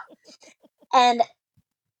right now. And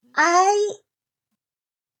I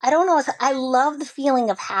don't know. I love the feeling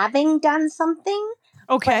of having done something,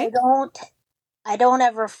 but Okay. I don't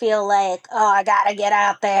ever feel like, oh, I gotta get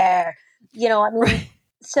out there. I mean, Right.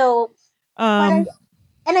 so, but Um,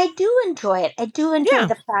 I do enjoy it. I do enjoy yeah.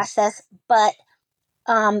 the process, but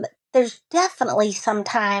there's definitely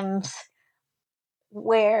sometimes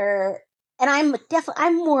where, and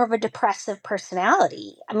I'm more of a depressive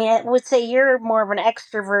personality. I mean, I would say you're more of an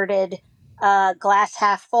extroverted, glass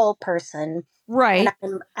half full person, and Right.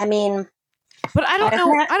 I mean, But I don't I've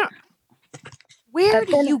know. had, Where I've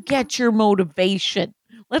do been, you get your motivation?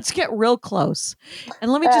 Let's get real close.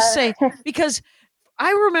 And let me just uh, say, because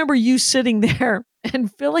I remember you sitting there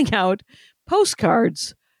and filling out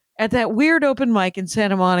postcards at that weird open mic in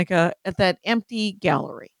Santa Monica at that empty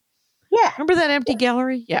gallery. yeah. Remember that empty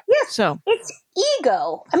gallery? Yeah. Yes, So, it's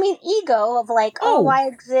ego. I mean, ego of like, oh, oh, I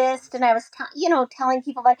exist, and I was, telling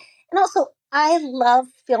people like, and also I love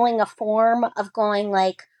filling a form of going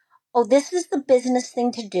like, oh, this is the business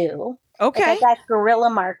thing to do. Like I okay. got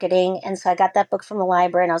guerrilla marketing, and so I got that book from the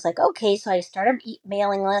library, and I was like, okay, so I started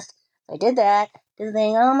mailing list. I did that, did the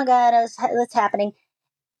thing. Oh my god, what's happening?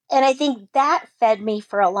 And I think that fed me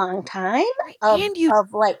for a long time Right. of And you,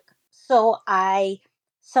 like, so I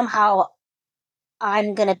somehow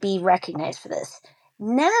I'm going to be recognized for this.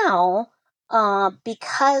 Now,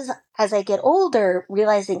 because as I get older,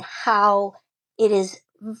 realizing how it is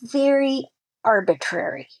very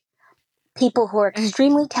arbitrary. People who are eh,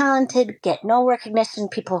 extremely talented get no recognition.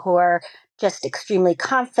 People who are just extremely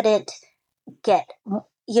confident get,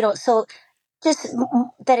 so just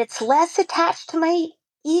that it's less attached to my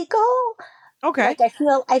ego. okay. Like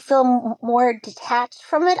I feel more detached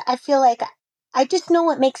from it. I feel like I just know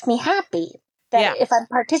what makes me happy, that Yeah. if I'm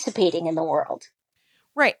participating in the world.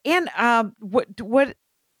 Right. And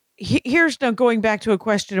here's now going back to a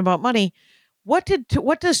question about money.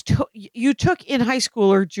 You took in high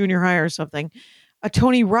school or junior high or something, a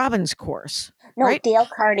Tony Robbins course, No, right? Dale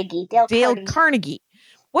Carnegie. Dale Dale Carnegie. Carnegie.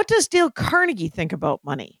 What does Dale Carnegie think about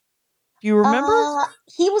money? Do you remember?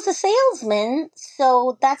 He was a salesman,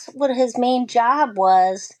 so that's what his main job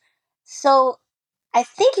was. So I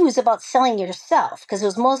think he was about selling yourself because it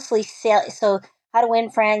was mostly sale. So how to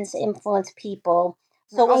win friends, influence people.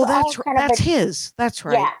 So it was Oh, all kind of that's his. That's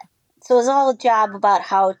right. yeah. So it was all a job about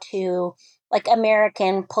how to, like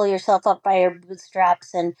American, pull yourself up by your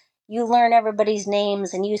bootstraps, and you learn everybody's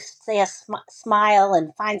names and you say a smile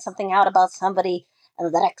and find something out about somebody.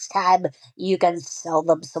 And the next time you can sell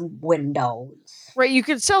them some windows. Right. You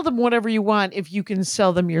can sell them whatever you want if you can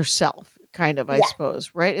sell them yourself, kind of, I Yeah.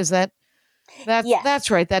 suppose. Right? That's Yes.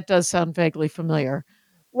 right. That does sound vaguely familiar.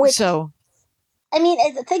 Which, So, I mean,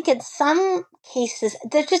 I think in some cases,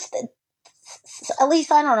 they're just, at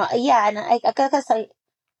least I don't know. Yeah. And I guess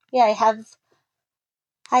yeah,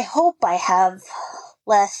 I hope I have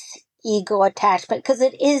less ego attachment because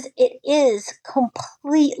it is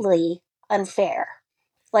completely unfair.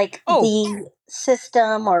 Like oh, the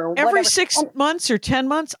system or every whatever. 6 months or 10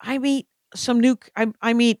 months, I meet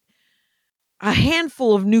a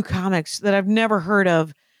handful of new comics that I've never heard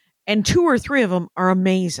of, and two or three of them are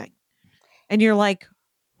amazing. And you're like,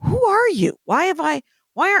 who are you? Why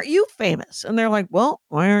aren't you famous? And they're like, well,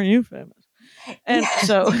 why aren't you famous? And Yeah.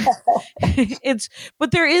 so it's,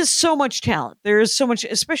 but there is so much talent. There is so much,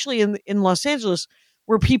 especially in Los Angeles,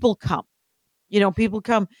 where people come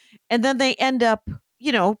and then they end up,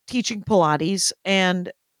 teaching Pilates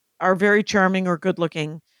and are very charming or good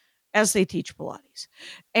looking as they teach Pilates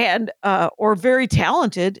and, or very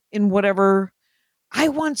talented in whatever. I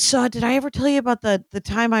once saw, did I ever tell you about the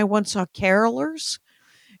time I once saw carolers?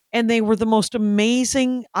 And they were the most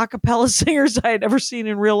amazing a cappella singers I had ever seen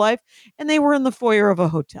in real life. And they were in the foyer of a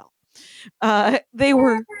hotel. They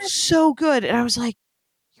were so good. And I was like,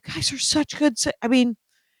 you guys are such good. I mean,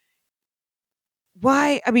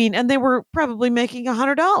 why? I mean, and they were probably making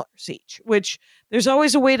 $100 each, which there's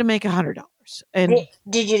always a way to make $100. And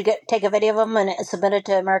Did you take a video of them and submit it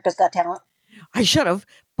to America's Got Talent? I should have,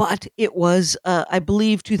 but it was, I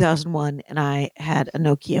believe, 2001, and I had a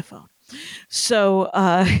Nokia phone. So,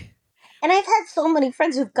 And I've had so many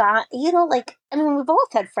friends who've gone, like, I mean, we've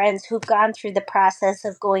both had friends who've gone through the process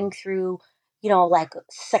of going through, like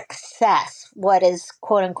success, what is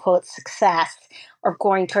quote unquote success, or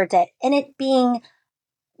going towards it, and it being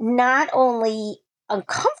not only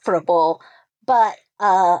uncomfortable, but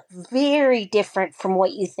very different from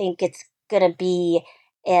what you think it's going to be.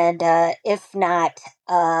 And if not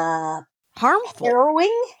harmful.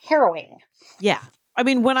 harrowing. Yeah. I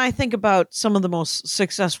mean, when I think about some of the most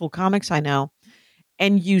successful comics I know,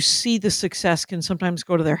 and you see the success can sometimes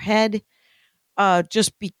go to their head,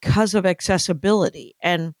 just because of accessibility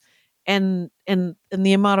and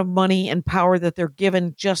the amount of money and power that they're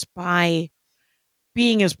given just by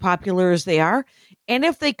being as popular as they are. And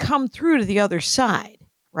if they come through to the other side,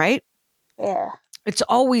 right? Yeah. It's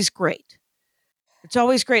always great. It's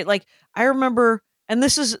always great. Like I remember, and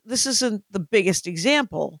this isn't the biggest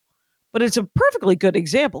example, but it's a perfectly good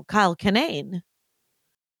example. Kyle Kinane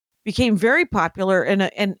became very popular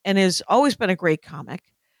and has always been a great comic.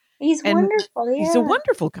 He's And wonderful. he's a Yeah.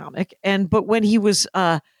 wonderful comic. And but when he was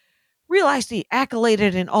realized he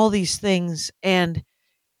accoladed in all these things, and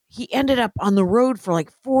he ended up on the road for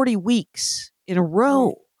like 40 weeks in a Right.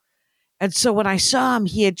 row. And so when I saw him,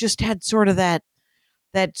 he had just had sort of that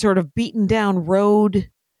sort of beaten down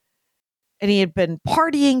road, and he had been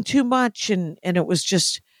partying too much, and it was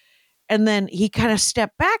just, and then he kind of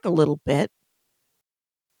stepped back a little bit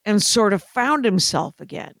and sort of found himself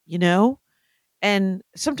again, you know? And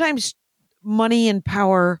sometimes money and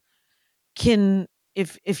power can,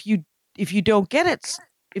 if you don't get it,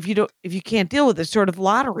 if you can't deal with it, sort of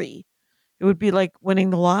lottery, it would be like winning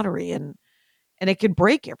the lottery, and it can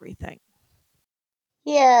break everything.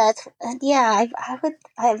 Yeah. I would.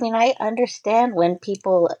 I mean, I understand when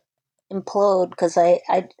people implode because I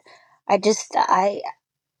just,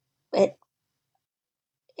 it,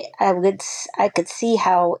 I could see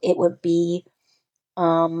how it would be,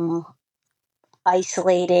 um,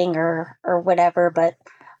 isolating or whatever. But,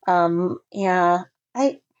 yeah,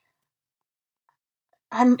 I,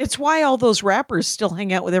 I'm It's why all those rappers still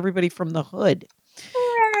hang out with everybody from the hood.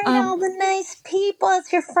 right. Um, All the nice people.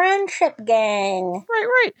 It's your friendship gang.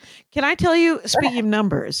 right. Can I tell you, speaking of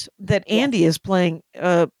numbers, that Andy Yes. is playing?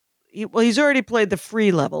 He's already played the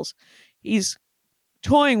free levels. He's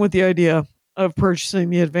toying with the idea of purchasing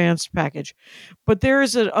the advanced package, but there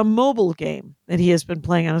is a mobile game that he has been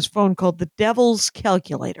playing on his phone called The Devil's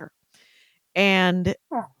Calculator, and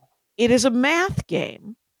Oh, it is a math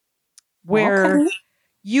game where okay.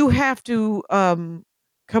 you have to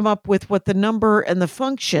come up with what the number and the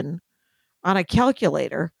function on a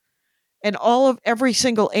calculator, and every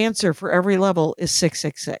single answer for every level is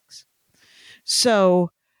 666.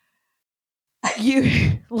 So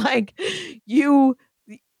you like you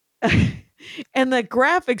and the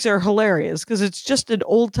graphics are hilarious because it's just an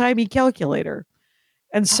old-timey calculator,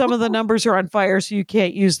 and some of the Oh, numbers are on fire, so you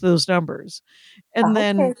can't use those numbers. And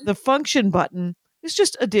okay. then the function button is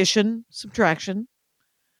just addition, subtraction,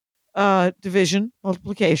 division,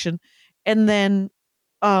 multiplication, and then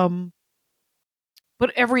um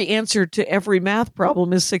but every answer to every math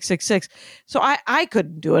problem is 666. So I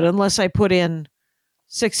couldn't do it unless I put in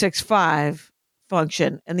 665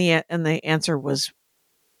 function, and the answer was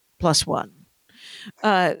 +1.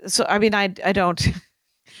 So I mean, I don't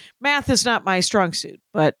math is not my strong suit,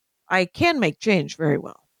 but I can make change very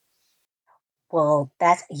well. Well,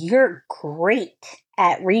 you're great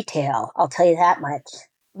at retail. I'll tell you that much.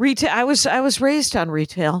 Retail. I was raised on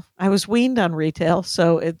retail. I was weaned on retail,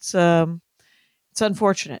 so it's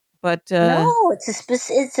unfortunate, but No,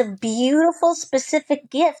 it's a beautiful specific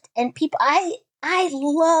gift, and people, I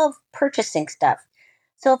love purchasing stuff.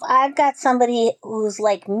 So if I've got somebody who's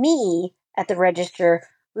like me at the register,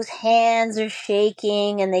 whose hands are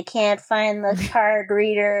shaking and they can't find the card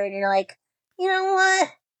reader, and you're like, you know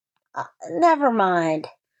what? Never mind.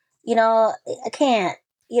 I can't.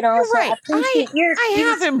 you're So I right. I appreciate your I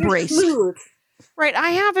have you're embraced. smooth. Right, I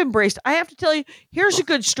have embraced. I have to tell you, here's a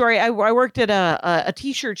good story. I worked at a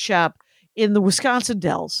t-shirt shop in the Wisconsin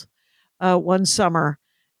Dells one summer,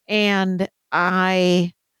 and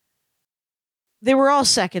I they were all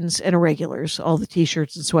seconds and irregulars, all the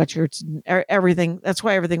t-shirts and sweatshirts and everything. That's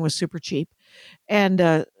why everything was super cheap. And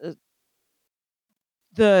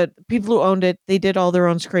the people who owned it, they did all their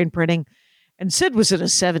own screen printing. And Sid was in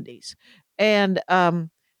his 70s, and it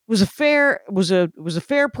was a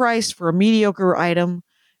fair price for a mediocre item,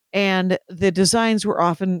 and the designs were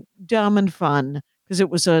often dumb and fun because it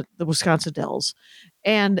was the Wisconsin Dells,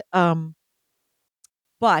 and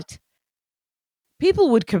but people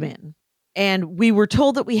would come in, and we were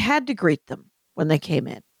told that we had to greet them when they came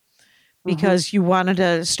in Hmm. because you wanted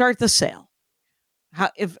to start the sale.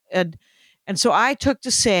 How if and so I took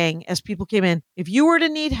to saying as people came in, if you were to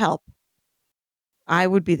need help, I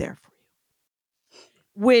would be there for you.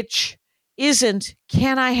 Which isn't,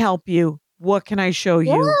 can I help you? What can I show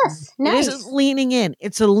you? Yes, It isn't nice. leaning in.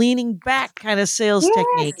 It's a leaning back kind of sales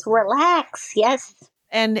technique. Yes, relax. Yes.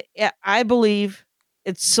 And I believe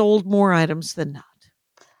it's sold more items than not.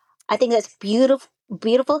 I think that's beautiful.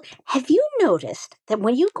 Beautiful. Have you noticed that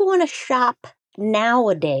when you go in a shop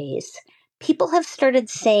nowadays, people have started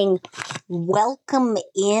saying welcome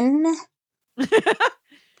in.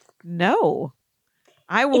 No.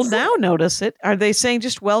 I will It's now notice it. Are they saying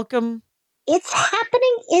just welcome? it's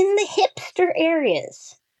happening in the hipster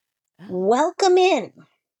areas. Welcome in.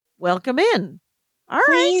 Welcome in. All right.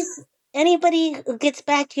 Please, anybody who gets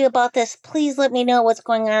back to you about this, please let me know what's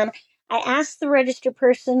going on. I asked the registered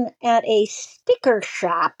person at a sticker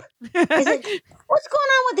shop. I said, what's going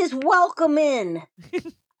on with this welcome in? I love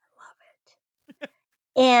it.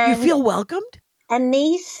 You And feel welcomed? and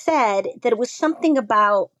they said that it was something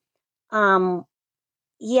about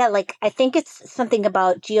yeah, like I think it's something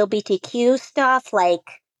about GLBTQ stuff, like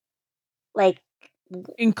yeah,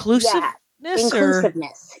 Inclusiveness or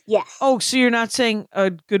inclusiveness. Yes. oh, so you're not saying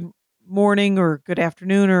a good morning or good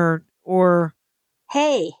afternoon or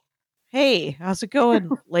Hey. hey, how's it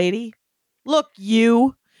going, lady? Look,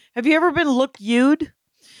 you. Have you ever been look you'd?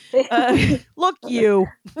 Look, you.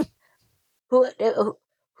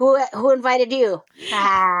 Who invited you?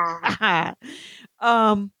 Ah.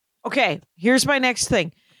 Okay, here's my next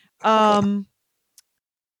thing. Okay.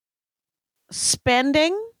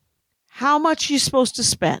 Spending. How much you supposed to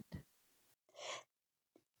spend?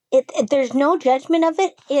 There's no judgment of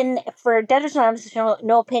it in for debtors anonymous. There's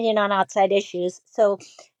no opinion on outside issues, so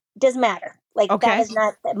it doesn't matter. Like that Okay. is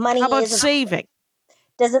not How money. about Isn't saving?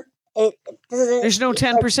 doesn't it doesn't There's no like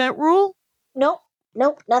 10% rule? nope,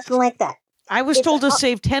 nothing like that. I was It's told to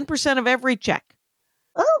save 10% of every check.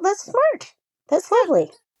 oh, that's smart. That's Yeah.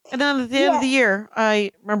 lovely. And then at the end of Yeah. the year,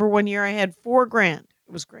 I remember one year I had $4,000.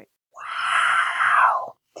 It was great.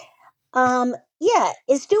 Wow. Yeah,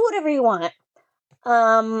 it's do whatever you want.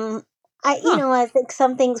 Huh. I think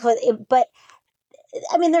some things with it, but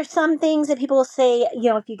I mean, there's some things that people say,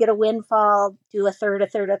 if you get a windfall, do a third, a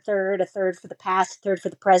third, a third, a third for the past, a third for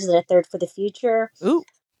the present, a third for the future. Ooh.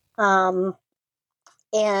 Um,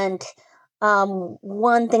 and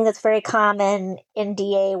one thing that's very common in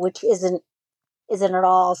DA, which isn't at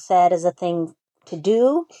all said as a thing to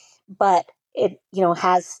do, but it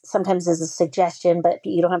has sometimes as a suggestion, but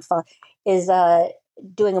you don't have to follow, is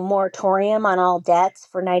doing a moratorium on all debts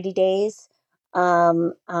for 90 days.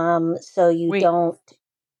 So you Wait. don't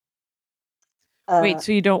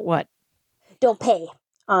So you don't what? don't pay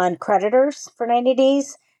on creditors for 90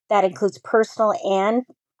 days. That includes personal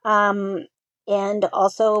and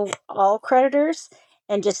also all creditors,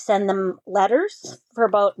 and just send them letters for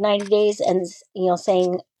about 90 days and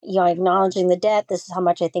saying, acknowledging the debt. This is how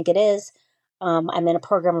much I think it is. I'm in a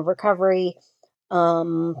program of recovery.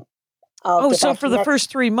 I'll get So back for to the next. first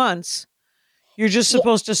 3 months, you're just Yeah,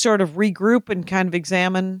 supposed to sort of regroup and kind of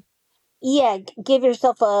examine. yeah, give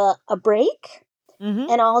yourself a break,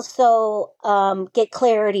 Mm-hmm. and also get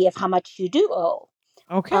clarity of how much you do owe.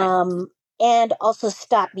 Okay. And also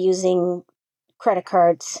stop using credit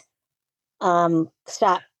cards.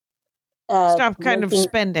 Stop Stop kind of making.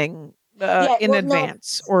 spending Yeah, in well, no,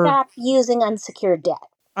 advance or stop using unsecured debt.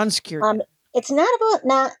 unsecured Um, debt. it's not about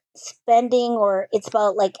not spending, or it's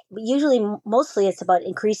about like usually, mostly, it's about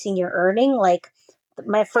increasing your earning. Like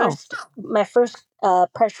my Oh. first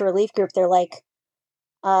pressure relief group, they're like,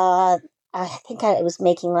 I think I was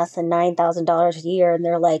making less than $9,000 a year, and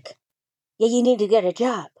they're like, yeah, you need to get a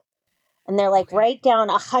job. And they're like, Okay. write down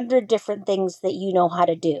 100 different things that you know how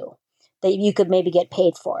to do that you could maybe get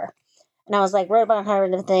paid for. And I was like, write about 100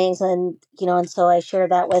 different things. And, and so I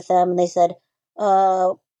shared that with them. And they said,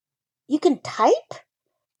 you can type,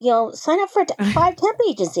 sign up for 5 temp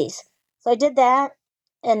agencies. So I did that.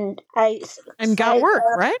 And And got work,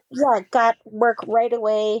 right? yeah, got work right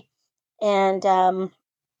away. And,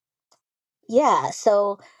 yeah,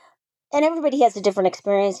 so, and everybody has a different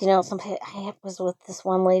experience. I was with this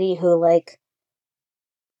one lady who, like,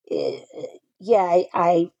 yeah,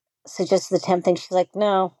 I suggested the temp thing. She's like,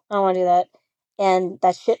 no, I don't want to do that. And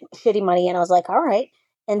that's shitty money. And I was like, all right.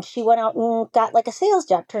 And she went out and got like a sales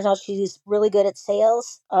job. Turns out she's really good at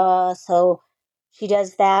sales. So she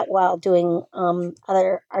does that while doing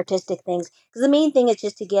other artistic things. Because the main thing is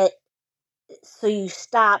just to get, so you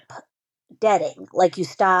stop debting, like you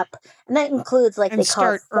stop, and that includes like And they call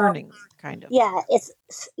it start earning, kind of. yeah, it's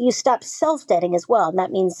you stop self debting as well. And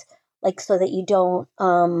that means like so that you don't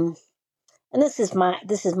and this is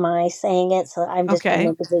my saying it, so I'm just an Okay.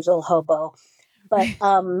 individual hobo. But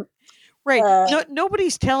Right.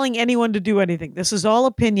 Nobody's telling anyone to do anything. This is all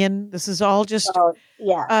opinion. This is all just oh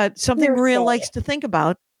yeah, something Maria hearsay. likes to think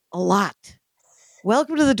about a lot.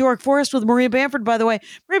 Welcome to the Dork Forest with Maria Bamford, by the way.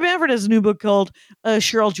 Maria Bamford has a new book called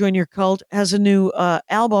Cheryl Join Your Cult, has a new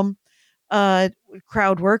album,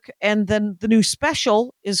 Crowd Work, and then the new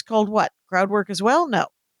special is called what? Crowd Work as well? No.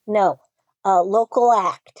 No, local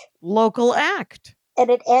act. Local Act. And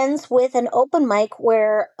it ends with an open mic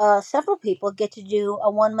where several people get to do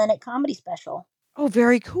a 1-minute comedy special. Oh,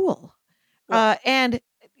 very cool. Yeah. And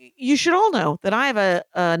you should all know that I have a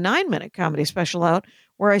 9-minute comedy special out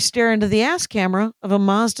where I stare into the ass camera of a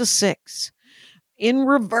Mazda 6 in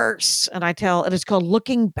reverse. And it's called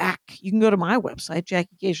Looking Back. You can go to my website,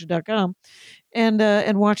 JackieCation.com,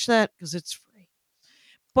 and watch that because it's free.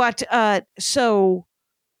 But so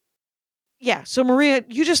Maria,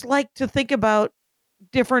 you just like to think about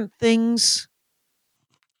different things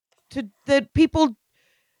that people.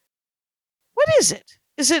 What is it?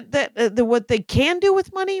 Is it that what they can do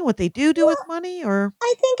with money, what they do with money, or?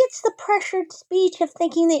 I think it's the pressured speech of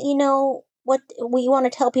thinking that you know what we want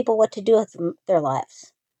to tell people what to do with their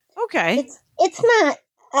lives. Okay. It's not.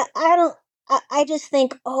 I don't. I just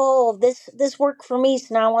think, oh, this worked for me,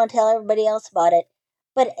 so now I want to tell everybody else about it.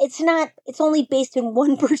 But it's not. It's only based in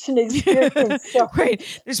one person experience. So, right.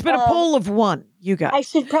 There's been a poll of one. You guys. I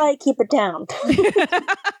should probably keep it down.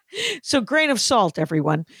 So grain of salt,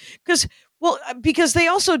 everyone, because they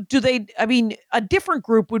also I mean, a different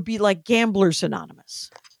group would be like Gamblers Anonymous.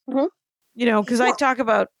 Mm-hmm. You know, because I talk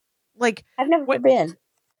about like I've never been.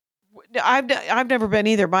 I've never been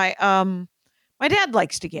either. My dad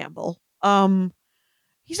likes to gamble.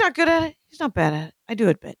 He's not good at it. He's not bad at it. I do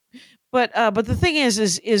admit. But the thing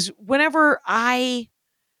is whenever I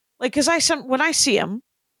like, because when I see him,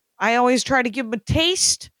 I always try to give him a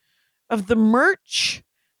taste of the merch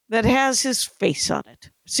that has his face on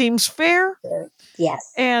it. Seems fair.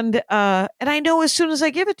 Yes. And I know as soon as I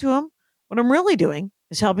give it to him, what I'm really doing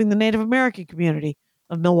is helping the Native American community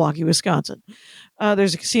of Milwaukee, Wisconsin.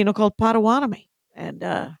 There's a casino called Potawatomi,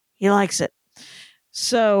 and he likes it.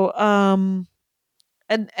 So, and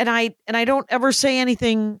I don't ever say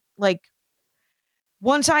anything like,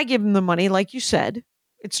 once I give him the money, like you said,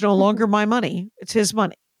 it's no longer my money. It's his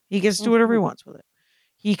money. He gets to do whatever he wants with it.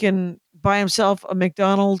 He can buy himself a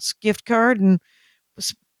McDonald's gift card and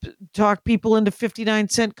talk people into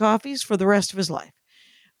 59-cent coffees for the rest of his life.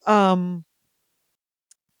 But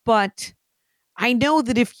I know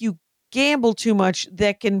that if you gamble too much,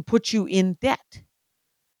 that can put you in debt.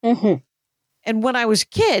 Mm-hmm. And when I was a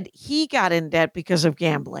kid, he got in debt because of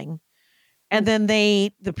gambling. And then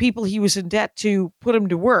the people he was in debt to put him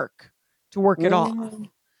to work it off.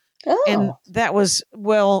 Oh. And that was,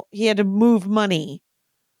 he had to move money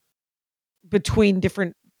between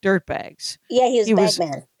different dirt bags. Yeah, he was a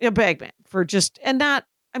bagman. A bagman for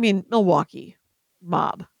Milwaukee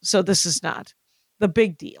mob. So this is not the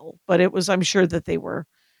big deal, but I'm sure that they were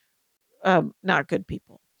not good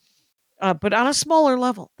people. But on a smaller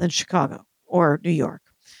level than Chicago or New York.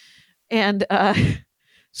 And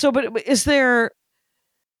but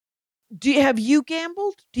have you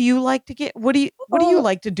gambled? Do you like to get, what do you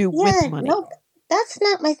like to do with money? No, that's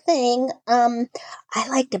not my thing. I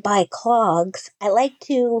like to buy clogs. I like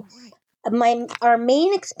to, our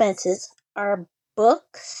main expenses are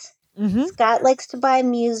books. Mm-hmm. Scott likes to buy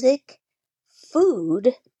music,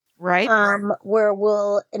 food. Right. Where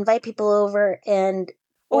we'll invite people over and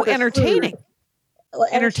entertaining.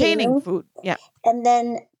 Entertaining food. Yeah. And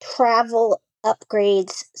then travel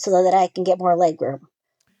upgrades so that I can get more legroom.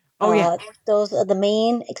 Oh, yeah. Those are the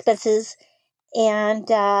main expenses. And,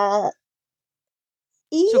 So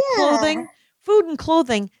clothing, food and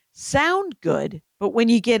clothing sound good, but when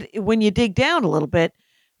you dig down a little bit,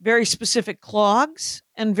 very specific clogs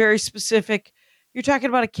and very specific, you're talking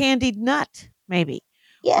about a candied nut, maybe,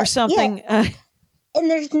 or something. Yeah. And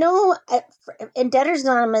there's no, in Debtors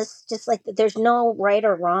Anonymous, just like there's no right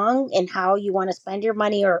or wrong in how you want to spend your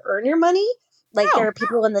money or earn your money. Like there are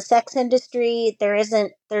people in the sex industry. There's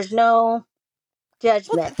no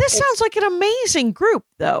judgment. Well, this sounds like an amazing group,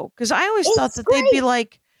 though, because I always thought that they'd be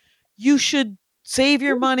like, you should save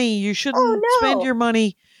your money. You shouldn't spend your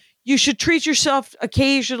money. You should treat yourself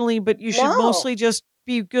occasionally, but you should mostly just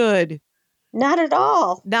be good. Not at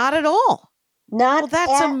all. Not at all. Well,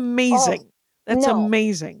 that's amazing. All. That's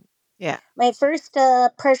amazing. Yeah. My first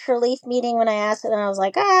press relief meeting, when I asked it, and I was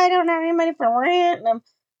like, I don't have any money for rent, and I'm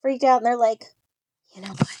freaked out. And they're like, you know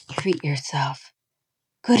what? Treat yourself.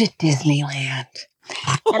 Go to Disneyland.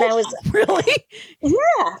 And I was really,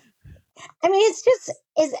 yeah. I mean,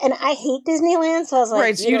 and I hate Disneyland, so I was like,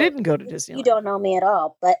 right. So you didn't go to Disneyland. You don't know me at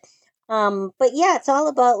all, but yeah, it's all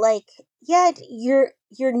about like, you're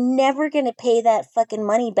never gonna pay that fucking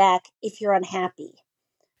money back if you're unhappy.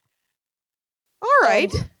 All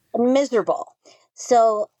right. And miserable.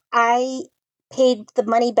 So I paid the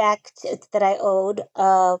money back that I owed.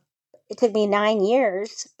 It took me 9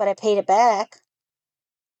 years, but I paid it back.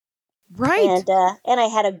 Right. And I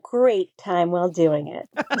had a great time while doing it.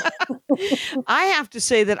 I have to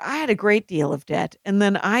say that I had a great deal of debt. And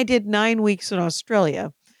then I did 9 weeks in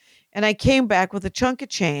Australia and I came back with a chunk of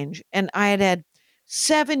change and I had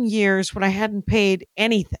 7 years when I hadn't paid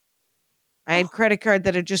anything. I had credit card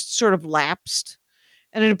that had just sort of lapsed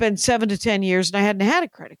and it had been 7 to 10 years and I hadn't had a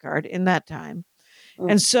credit card in that time.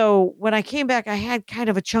 Mm. And so when I came back, I had kind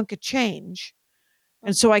of a chunk of change.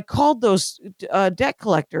 And so I called those debt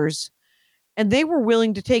collectors and they were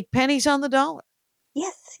willing to take pennies on the dollar.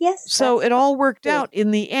 Yes. So it all worked true. out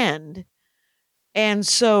in the end. And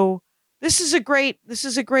so this is a great,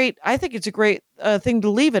 I think it's a great thing to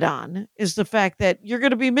leave it on is the fact that you're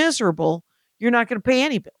going to be miserable. You're not going to pay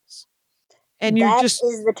any bills. And you're That just,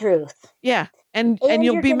 is the truth. yeah. And And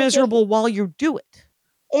you'll you're be gonna miserable while you do it.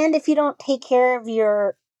 And if you don't take care of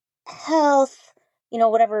your health,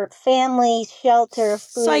 whatever, family, shelter,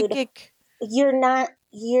 food, Psychic. you're not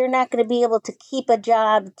going to be able to keep a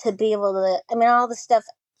job to be able to, all the stuff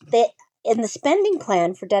that in the spending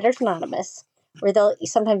plan for Debtors Anonymous, where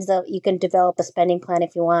you can develop a spending plan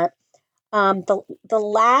if you want. The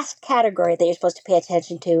last category that you're supposed to pay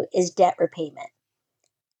attention to is debt repayment.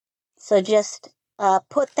 So just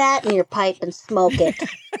put that in your pipe and smoke it.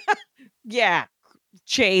 Yeah,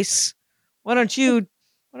 Chase. Why don't you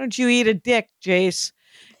eat a dick, Jace?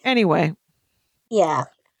 Anyway. Yeah.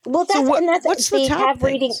 Well, So what's the they top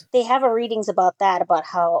things? They have readings about that, about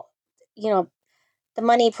how, the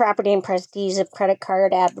money, property, and prestige of credit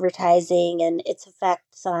card advertising and its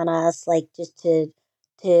effects on us, like just to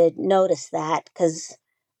notice that, because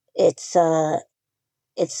it's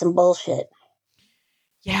some bullshit.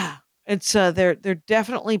 Yeah. It's they're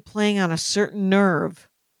definitely playing on a certain nerve.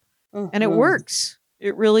 Mm-hmm. And it works.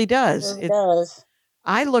 It really does. It does.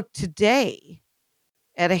 I looked today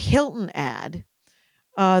at a Hilton ad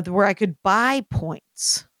where I could buy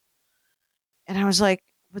points. And I was like,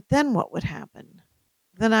 but then what would happen?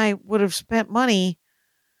 Then I would have spent money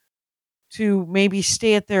to maybe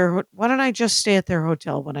stay at their... Why don't I just stay at their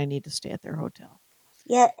hotel when I need to stay at their hotel?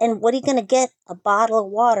 Yeah, and what are you going to get? A bottle of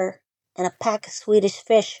water and a pack of Swedish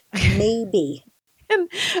fish, maybe. And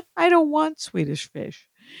I don't want Swedish fish.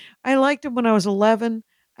 I liked them when I was 11.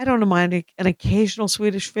 I don't mind an occasional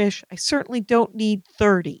Swedish fish. I certainly don't need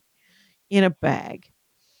 30 in a bag.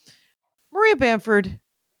 Maria Bamford,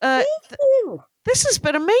 this has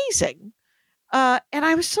been amazing. And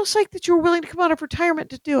I was so psyched that you were willing to come out of retirement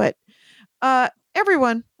to do it.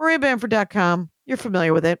 Everyone, mariabamford.com. You're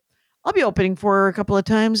familiar with it. I'll be opening for her a couple of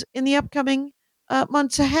times in the upcoming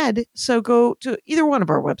months ahead. So go to either one of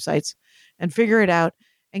our websites and figure it out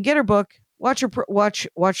and get her book. Watch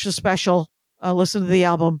the special. Listen to the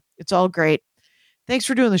album. It's all great. Thanks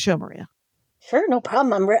for doing the show, Maria. Sure, no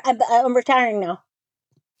problem. I'm retiring now.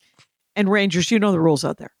 And Rangers, you know the rules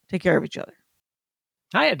out there. Take care of each other.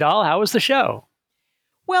 Hi, Adal. How was the show?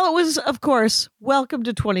 Well, it was, of course, welcome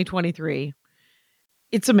to 2023.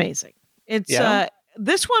 It's amazing. It's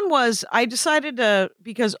this one was, I decided to,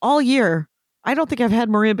 because all year, I don't think I've had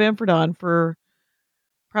Maria Bamford on for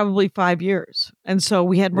probably 5 years. And so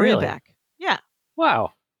we had Maria back. Yeah.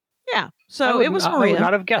 Wow. Yeah. So it was Maria. I would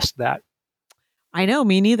not have guessed that. I know,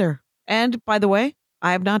 me neither. And by the way,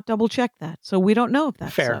 I have not double checked that. So we don't know if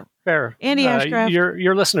that's fair. So. Fair. Andy Ashcraft.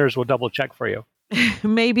 Your listeners will double check for you.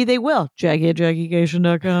 Maybe they will.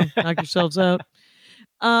 Jaggy@jaggygation.com. Knock yourselves out.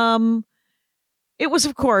 It was,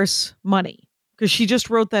 of course, money. Because she just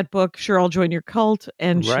wrote that book, Sure, I'll Join Your Cult.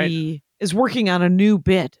 And she is working on a new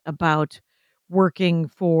bit about working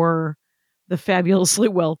for the fabulously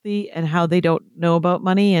wealthy and how they don't know about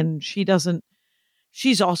money. And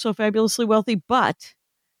she's also fabulously wealthy, but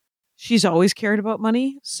she's always cared about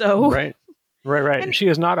money. So Right. And she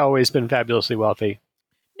has not always been fabulously wealthy.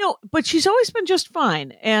 No, but she's always been just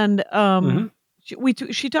fine. And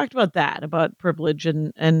she talked about that, about privilege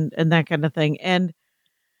and that kind of thing.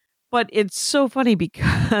 But it's so funny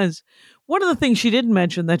because one of the things she didn't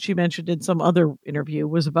mention that she mentioned in some other interview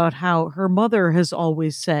was about how her mother has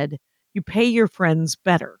always said, you pay your friends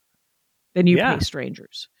better than you pay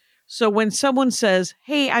strangers. So when someone says,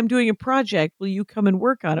 hey, I'm doing a project, will you come and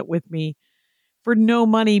work on it with me for no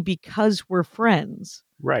money because we're friends?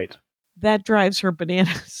 Right. That drives her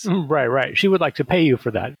bananas. Right. She would like to pay you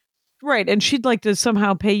for that. Right. And she'd like to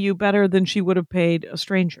somehow pay you better than she would have paid a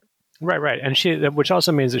stranger. Right. And which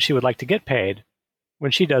also means that she would like to get paid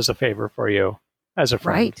when she does a favor for you as a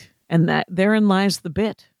friend. Right. And therein lies the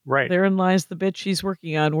bit. Right. Therein lies the bit she's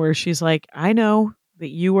working on where she's like, I know that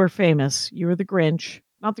you are famous. You are the Grinch.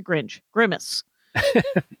 Not the Grinch. Grimace.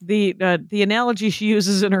 The analogy she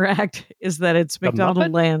uses in her act is that it's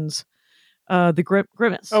McDonald Land's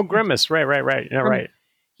Grimace. Oh, Grimace. Right. Yeah, right.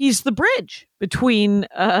 He's the bridge between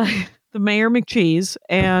the Mayor McCheese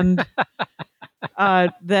and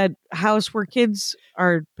that house where kids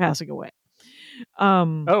are passing away.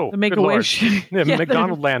 Oh, the Make good a Lord. Wish. The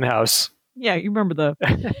McDonald Land house. Yeah, you remember the.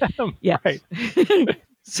 Yeah. Right.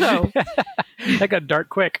 So That got dark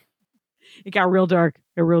quick. it got real dark.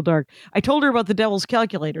 I told her about the Devil's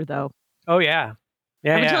Calculator, though. Oh, yeah.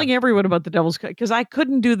 I've been telling everyone about the Devil's because I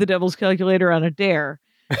couldn't do the Devil's Calculator on a dare,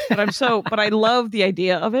 but I love the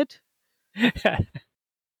idea of it.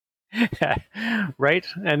 Right?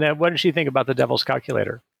 And what did she think about the Devil's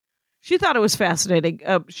Calculator? She thought it was fascinating.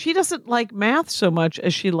 She doesn't like math so much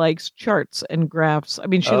as she likes charts and graphs. I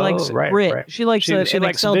mean, she likes grid. Right. She likes she likes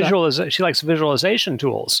Excel she likes visualization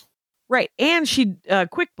tools. Right, and she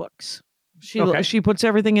QuickBooks. She puts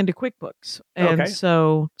everything into QuickBooks, and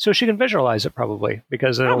so she can visualize it probably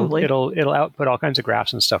because it'll output all kinds of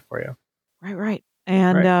graphs and stuff for you. Right,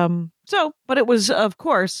 and but it was of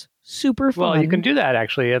course super fun. Well, you can do that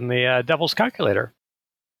actually in the Devil's Calculator.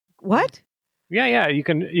 What? Yeah. You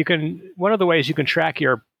can. One of the ways you can track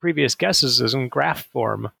your previous guesses is in graph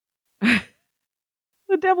form.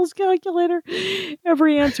 The Devil's Calculator.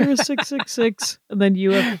 Every answer is 666, and then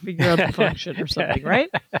you have to figure out the function or something, right?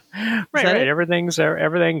 Right. Everything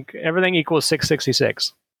equals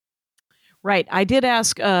 666. Right. I did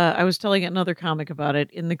ask. I was telling another comic about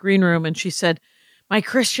it in the green room, and she said, "My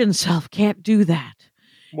Christian self can't do that."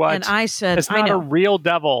 What? And I said, "It's not a real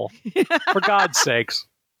devil, for God's sakes."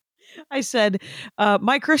 I said,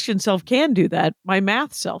 "My Christian self can do that. My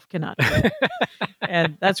math self cannot do it."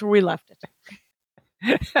 And that's where we left it.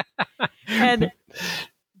 And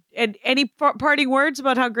any parting words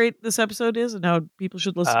about how great this episode is and how people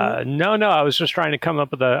should listen to it? No. I was just trying to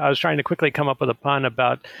quickly come up with a pun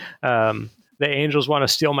about the angels want to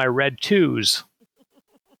steal my red twos.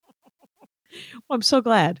 Well, I'm so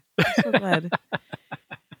glad.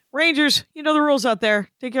 Rangers, you know the rules out there.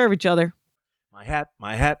 Take care of each other. My hat.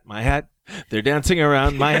 They're dancing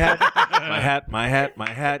around my hat. My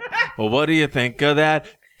hat. Well, what do you think of that?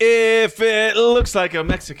 If it looks like a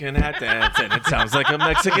Mexican hat dance and it sounds like a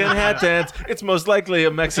Mexican hat dance, it's most likely a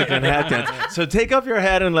Mexican hat dance. So take off your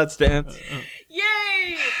hat and let's dance.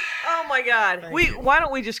 Yay! Oh my God. Why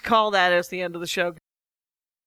don't we just call that as the end of the show?